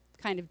some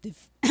kind of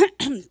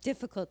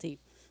difficulty.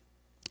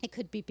 It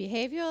could be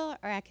behavioral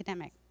or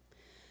academic.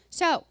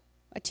 So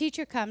a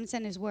teacher comes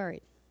and is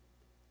worried.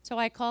 So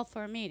I call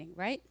for a meeting,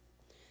 right?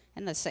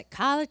 And the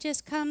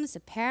psychologist comes, the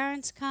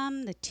parents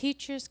come, the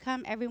teachers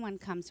come, everyone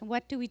comes. And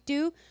what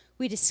do?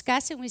 We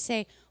discuss it and we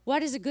say,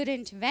 what is a good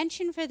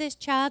intervention for this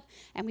child?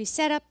 And we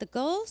set up the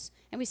goals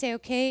and we say,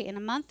 okay, in a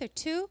month or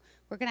two,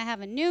 we're going to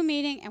have a new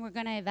meeting and we're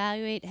going to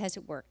evaluate, has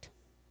it worked?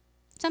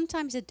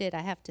 Sometimes it did,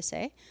 I have to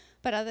say,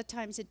 but other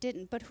times it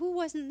didn't. But who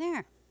wasn't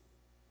there?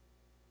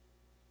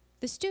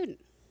 The student.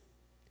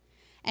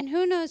 And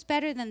who knows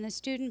better than the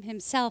student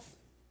himself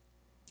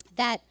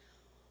that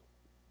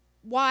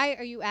why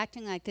are you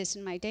acting like this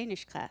in my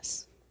Danish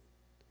class?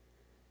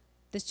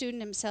 The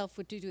student himself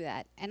would do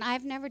that. And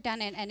I've never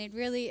done it, and it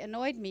really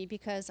annoyed me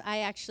because I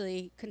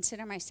actually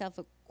consider myself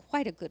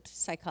quite a good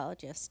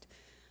psychologist.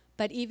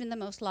 But even the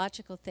most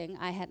logical thing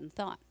I hadn't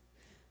thought.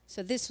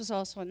 So this was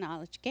also a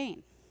knowledge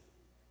gain.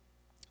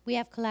 We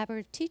have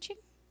collaborative teaching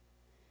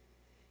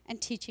and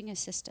teaching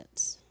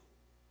assistants.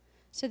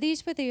 So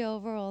these were the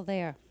overall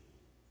there.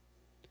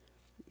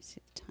 Let me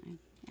see the time.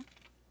 Yeah.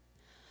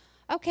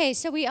 Okay,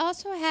 so we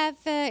also have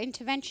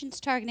interventions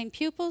targeting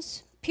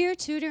pupils. Peer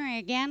tutoring,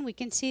 again, we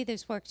can see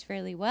this works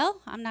fairly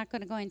well. I'm not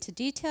going to go into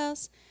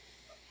details.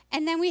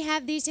 And then we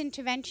have these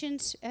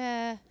interventions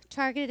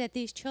targeted at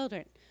these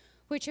children,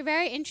 which are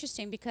very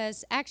interesting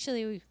because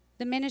actually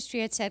the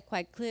ministry had said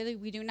quite clearly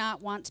we do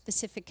not want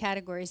specific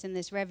categories in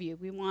this review.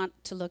 We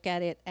want to look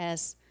at it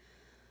as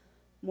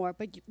more.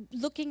 But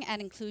looking at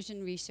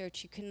inclusion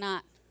research, you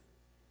cannot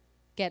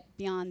get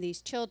beyond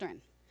these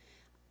children.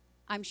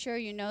 I'm sure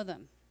you know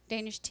them.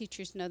 Danish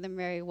teachers know them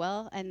very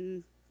well,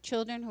 and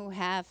children who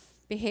have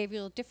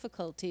behavioral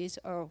difficulties,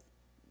 or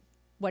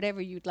whatever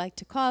you'd like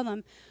to call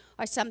them,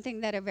 are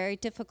something that are very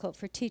difficult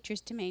for teachers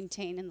to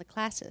maintain in the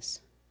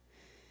classes.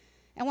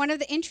 And one of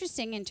the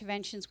interesting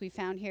interventions we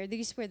found here,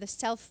 these were the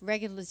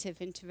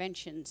self-regulative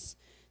interventions.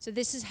 So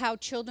this is how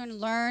children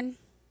learn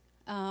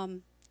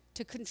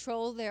to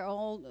control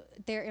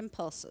their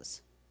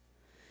impulses.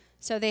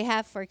 So they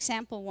have, for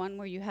example, one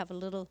where you have a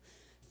little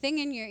thing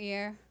in your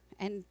ear,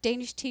 and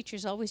Danish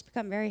teachers always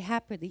become very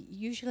happy.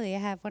 Usually I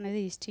have one of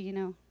these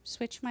to,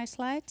 switch my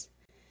slides.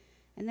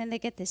 And then they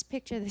get this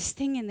picture of this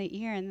thing in the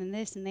ear and then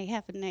this, and they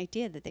have an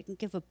idea that they can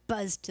give a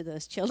buzz to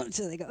those children,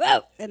 so they go,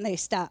 oh, and they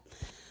stop.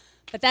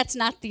 But that's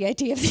not the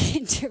idea of the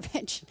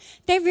intervention.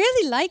 They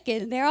really like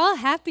it, and they're all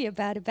happy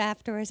about it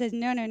afterwards. Says,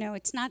 no,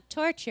 it's not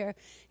torture.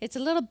 It's a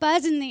little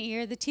buzz in the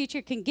ear the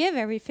teacher can give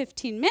every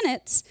 15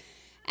 minutes,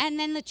 and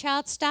then the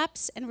child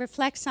stops and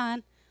reflects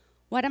on,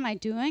 what am I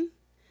doing?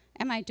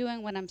 Am I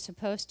doing what I'm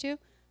supposed to?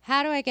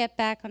 How do I get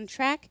back on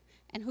track?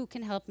 And who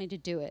can help me to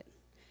do it?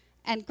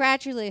 And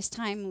gradually, as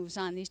time moves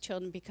on, these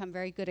children become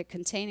very good at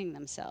containing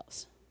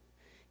themselves.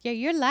 Yeah,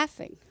 you're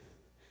laughing.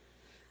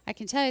 I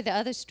can tell you the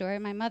other story.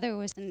 My mother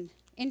was an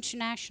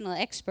international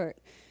expert,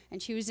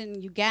 and she was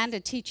in Uganda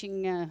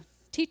teaching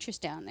teachers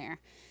down there.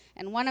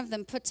 And one of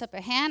them puts up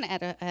a hand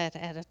at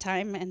a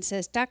time and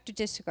says, Dr.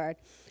 Dyssegaard,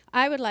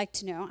 I would like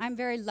to know, I'm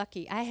very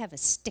lucky. I have a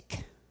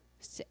stick,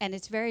 and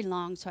it's very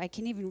long, so I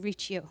can even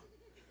reach you.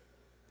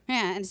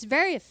 Yeah, and it's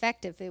very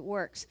effective. It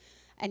works.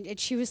 And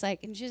she was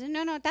like, and she said,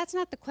 no, that's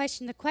not the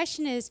question. The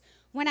question is,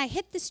 when I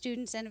hit the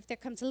students and if there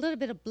comes a little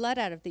bit of blood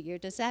out of the ear,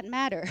 does that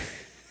matter?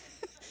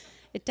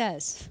 It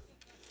does.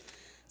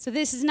 So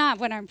this is not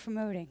what I'm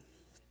promoting.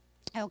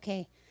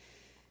 Okay.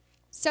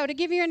 So to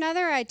give you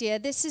another idea,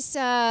 this is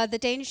the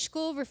Danish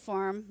school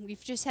reform.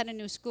 We've just had a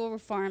new school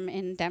reform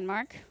in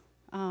Denmark,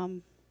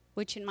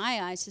 which in my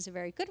eyes is a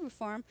very good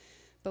reform,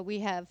 but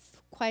we have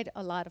quite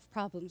a lot of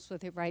problems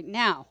with it right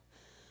now.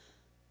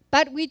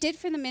 But we did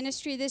for the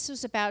ministry, this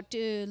was about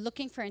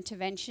looking for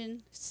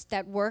interventions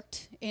that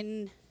worked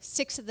in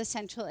 6 of the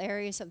central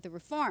areas of the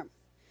reform.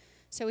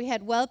 So we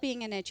had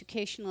well-being and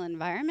educational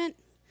environment,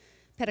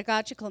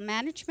 pedagogical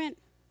management,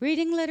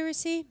 reading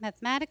literacy,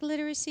 mathematical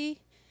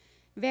literacy,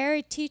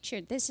 varied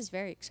teacher. This is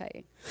very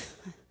exciting.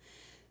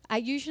 I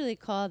usually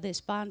call this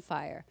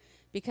bonfire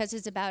because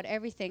it's about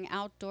everything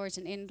outdoors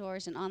and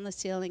indoors and on the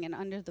ceiling and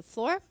under the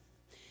floor.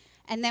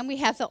 And then we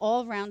have the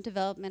all-round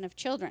development of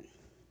children.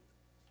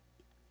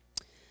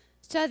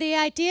 So the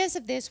ideas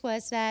of this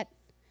was that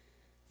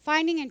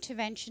finding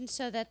interventions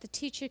so that the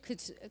teacher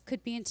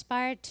could be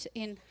inspired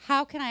in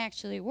how can I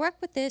actually work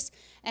with this,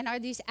 and are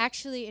these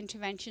actually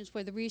interventions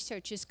where the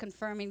research is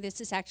confirming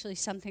this is actually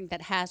something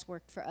that has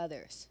worked for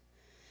others.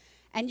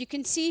 And you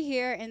can see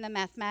here in the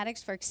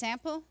mathematics, for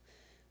example,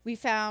 we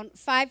found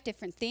 5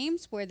 different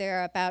themes where there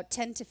are about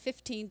 10 to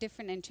 15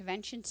 different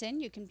interventions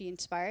you can be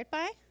inspired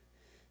by.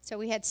 So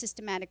we had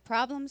systematic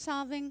problem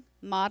solving,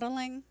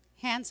 modeling,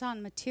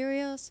 hands-on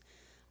materials,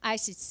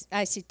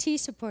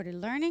 ICT-supported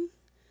learning,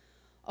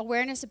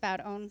 awareness about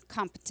own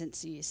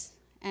competencies.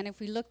 And if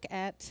we look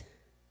at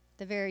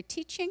the very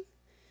teaching,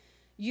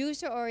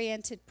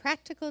 user-oriented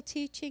practical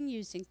teaching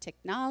using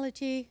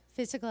technology,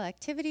 physical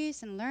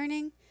activities and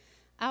learning,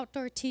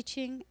 outdoor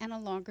teaching, and a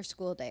longer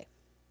school day.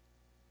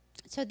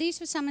 So these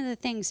were some of the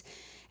things.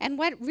 And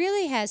what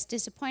really has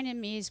disappointed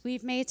me is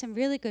we've made some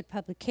really good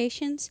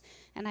publications,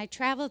 and I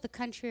traveled the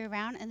country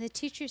around, and the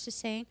teachers are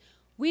saying,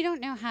 we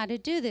don't know how to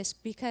do this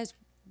because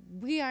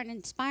we aren't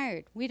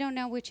inspired. We don't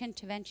know which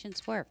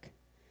interventions work.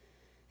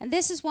 And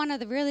this is one of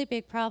the really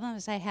big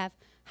problems I have.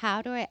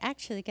 How do I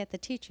actually get the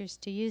teachers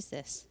to use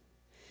this?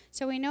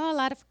 So we know a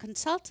lot of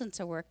consultants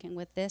are working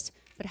with this,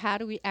 but how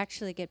do we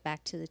actually get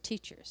back to the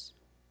teachers?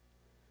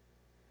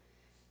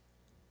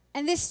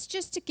 And this is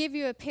just to give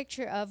you a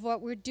picture of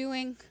what we're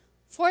doing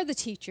for the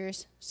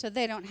teachers so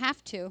they don't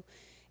have to.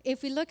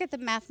 If we look at the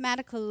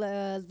mathematical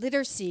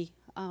literacy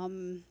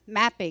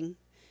mapping,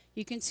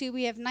 you can see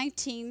we have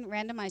 19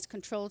 randomized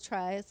control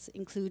trials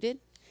included,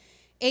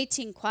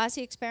 18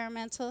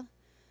 quasi-experimental,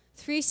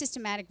 3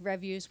 systematic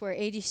reviews where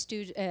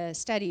 80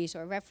 studies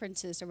or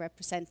references are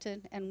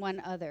represented, and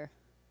 1 other.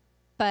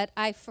 But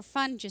I, for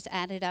fun, just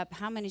added up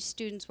how many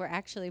students were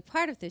actually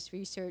part of this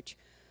research.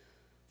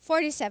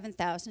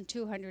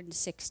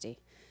 47,260.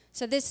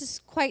 So this is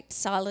quite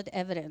solid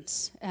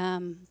evidence,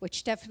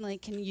 which definitely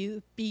can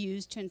be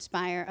used to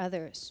inspire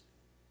others.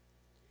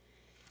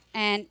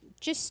 And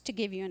just to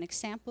give you an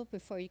example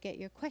before you get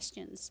your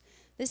questions,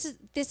 this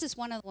is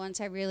one of the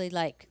ones I really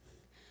like.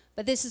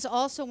 But this is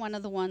also one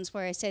of the ones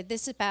where I said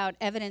this about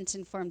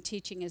evidence-informed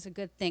teaching is a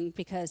good thing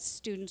because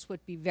students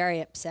would be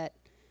very upset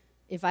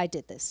if I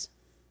did this.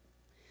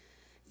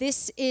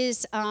 This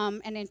is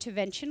an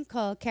intervention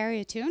called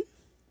Carry a Tune,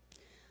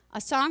 a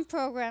song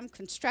program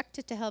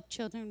constructed to help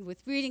children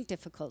with reading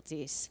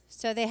difficulties.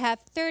 So they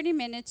have 30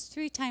 minutes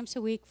 3 times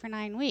a week for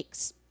 9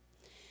 weeks.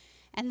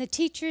 And the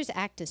teachers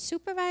act as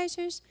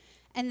supervisors,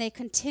 and they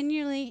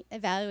continually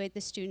evaluate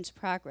the students'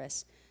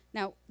 progress.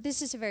 Now,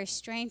 this is a very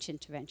strange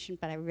intervention,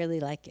 but I really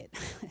like it.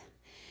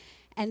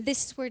 And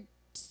these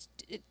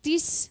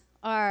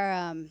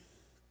are,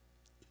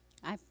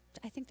 I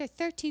think they're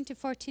 13 to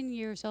 14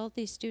 years old,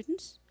 these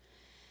students.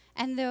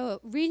 And the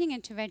reading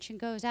intervention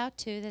goes out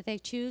to that they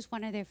choose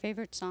one of their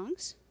favorite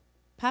songs,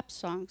 pop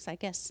songs, I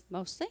guess,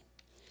 mostly.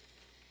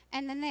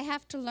 And then they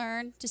have to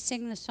learn to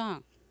sing the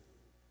song.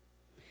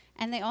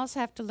 And they also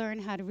have to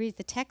learn how to read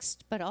the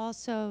text, but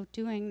also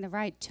doing the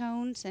right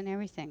tones and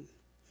everything.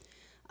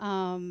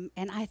 And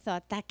I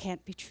thought, that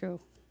can't be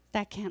true.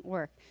 That can't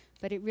work.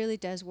 But it really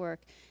does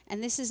work.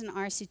 And this is an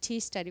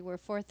RCT study where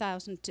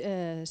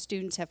 4,000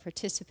 students have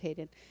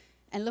participated.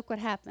 And look what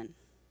happened.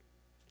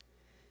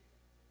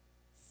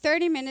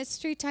 30 minutes,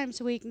 3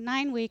 times a week,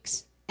 9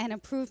 weeks, and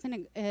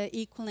improvement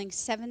equaling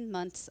 7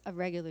 months of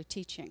regular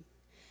teaching.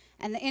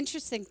 And the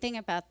interesting thing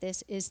about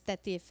this is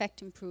that the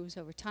effect improves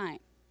over time.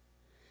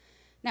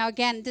 Now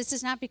again, this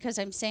is not because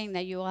I'm saying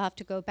that you will have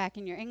to go back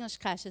in your English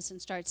classes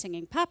and start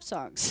singing pop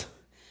songs.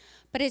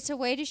 But it's a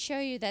way to show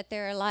you that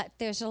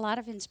there's a lot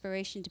of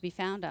inspiration to be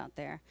found out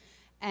there.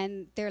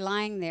 And they're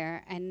lying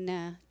there,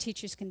 and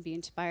teachers can be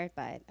inspired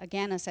by it.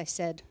 Again, as I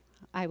said,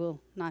 I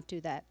will not do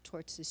that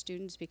towards the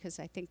students because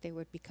I think they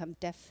would become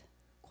deaf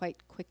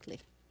quite quickly.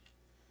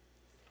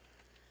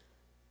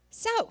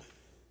 So,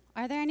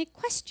 are there any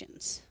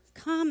questions,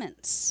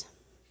 comments?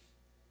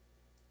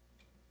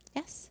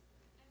 Yes?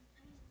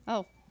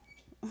 Oh.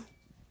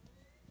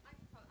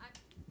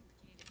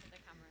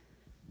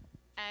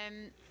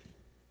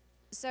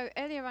 So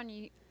earlier on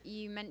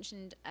you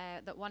mentioned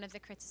that one of the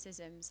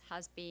criticisms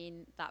has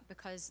been that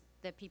because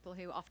the people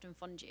who often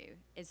fund you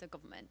is the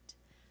government,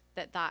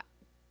 that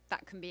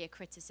can be a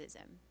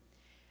criticism.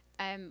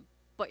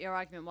 But your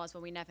argument was,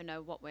 well, we never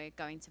know what we're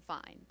going to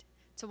find.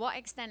 To what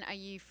extent are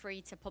you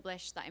free to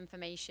publish that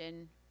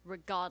information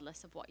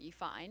regardless of what you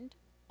find?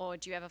 Or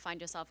do you ever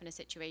find yourself in a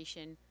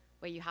situation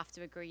where you have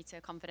to agree to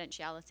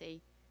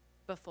confidentiality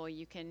before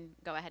you can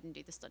go ahead and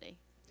do the study?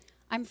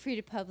 I'm free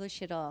to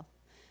publish it all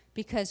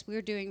because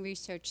we're doing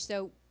research.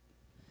 So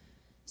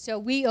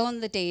we own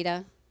the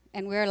data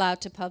and we're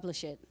allowed to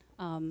publish it.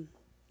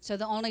 So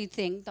the only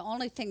thing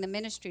the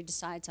ministry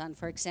decides on,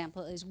 for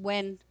example, is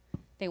when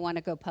they want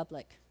to go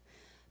public.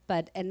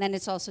 And then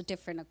it's also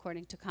different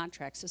according to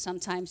contracts. So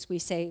sometimes we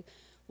say,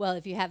 well,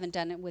 if you haven't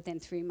done it within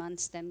 3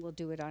 months, then we'll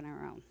do it on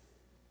our own.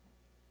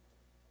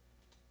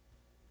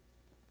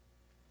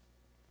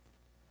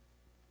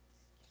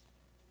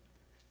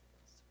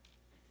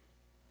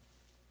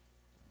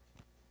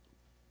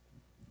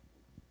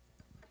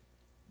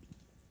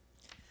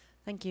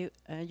 Thank you.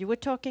 You were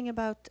talking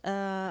about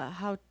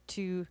how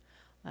to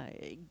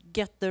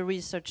get the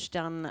research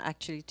done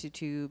actually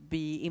to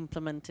be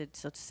implemented,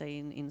 so to say,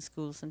 in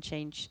schools and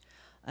change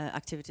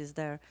activities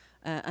there.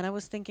 And I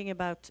was thinking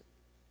about,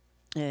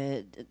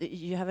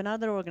 you have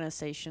another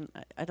organization,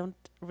 I don't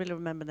really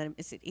remember the name,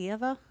 is it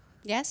EVA?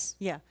 Yes.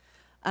 Yeah.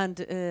 And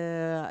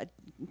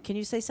can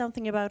you say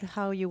something about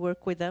how you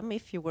work with them,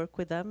 if you work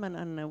with them,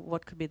 and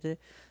what could be the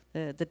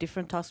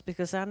different tasks?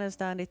 Because I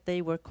understand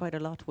they work quite a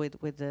lot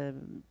with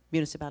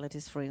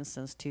municipalities, for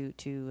instance,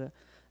 to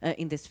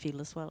in this field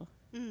as well.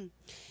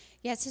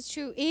 Yes, it's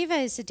true. EVA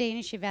is a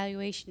Danish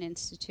Evaluation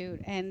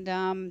Institute,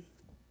 and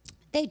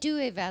they do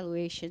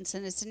evaluations,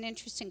 and it's an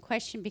interesting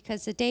question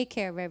because the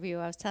daycare review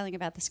I was telling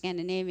about, the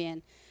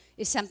Scandinavian,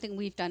 is something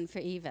we've done for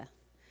EVA.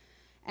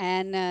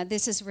 And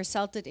this has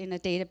resulted in a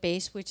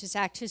database, which is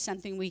actually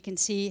something we can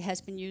see has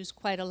been used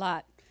quite a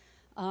lot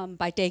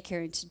by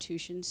daycare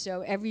institutions. So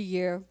every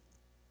year,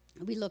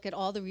 we look at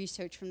all the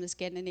research from the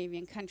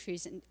Scandinavian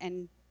countries,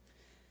 and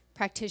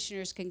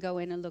practitioners can go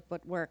in and look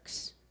what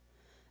works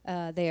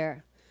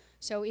there.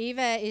 So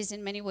EVA is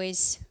in many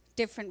ways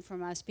different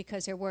from us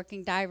because they're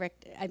working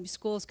direct.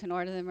 Schools can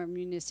order them, or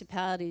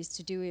municipalities,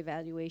 to do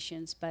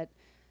evaluations, but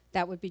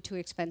that would be too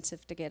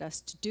expensive to get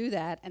us to do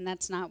that, and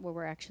that's not what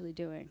we're actually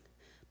doing.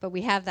 But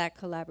we have that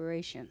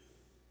collaboration.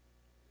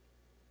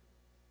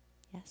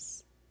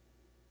 Yes?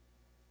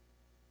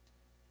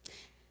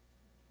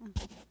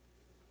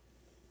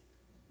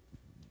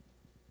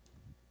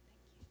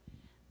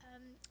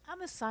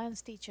 I'm a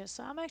science teacher,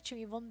 so I'm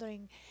actually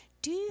wondering,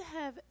 do you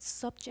have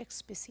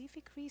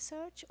subject-specific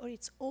research, or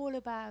it's all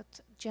about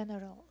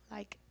general,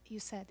 like you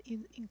said,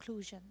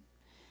 inclusion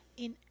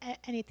in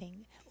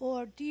anything?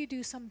 Or do you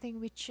do something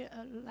which,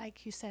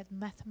 like you said,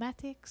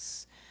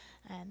 mathematics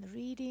and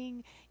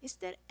reading?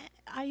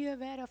 Are you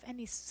aware of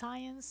any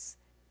science,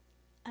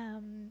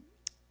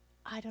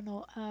 I don't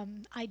know,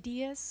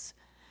 ideas?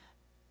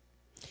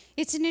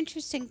 It's an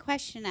interesting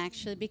question,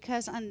 actually,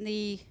 because on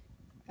the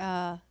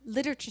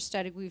literature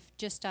study we've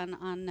just done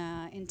on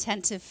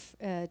intensive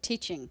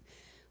teaching,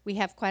 we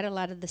have quite a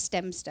lot of the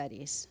STEM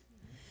studies.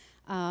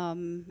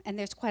 And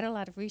there's quite a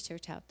lot of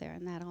research out there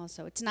in that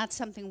also. It's not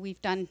something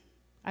we've done.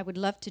 I would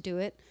love to do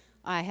it.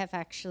 I have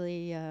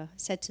actually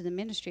said to the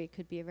ministry it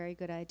could be a very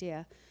good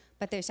idea.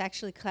 But there's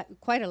actually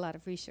quite a lot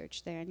of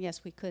research there, and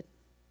yes, we could.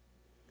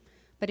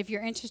 But if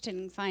you're interested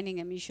in finding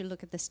them, you should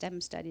look at the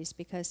STEM studies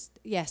because,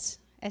 yes,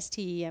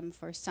 STEM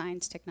for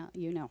science, technology,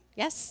 you know.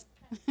 Yes?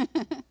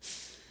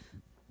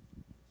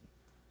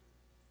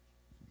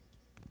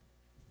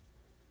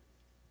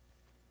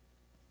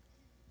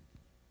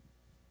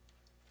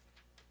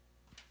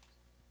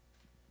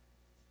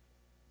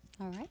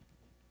 All right.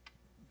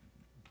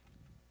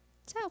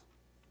 So,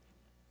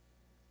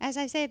 as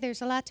I say,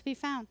 there's a lot to be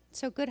found.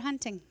 So good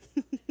hunting.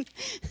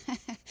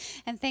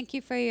 And thank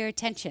you for your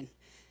attention.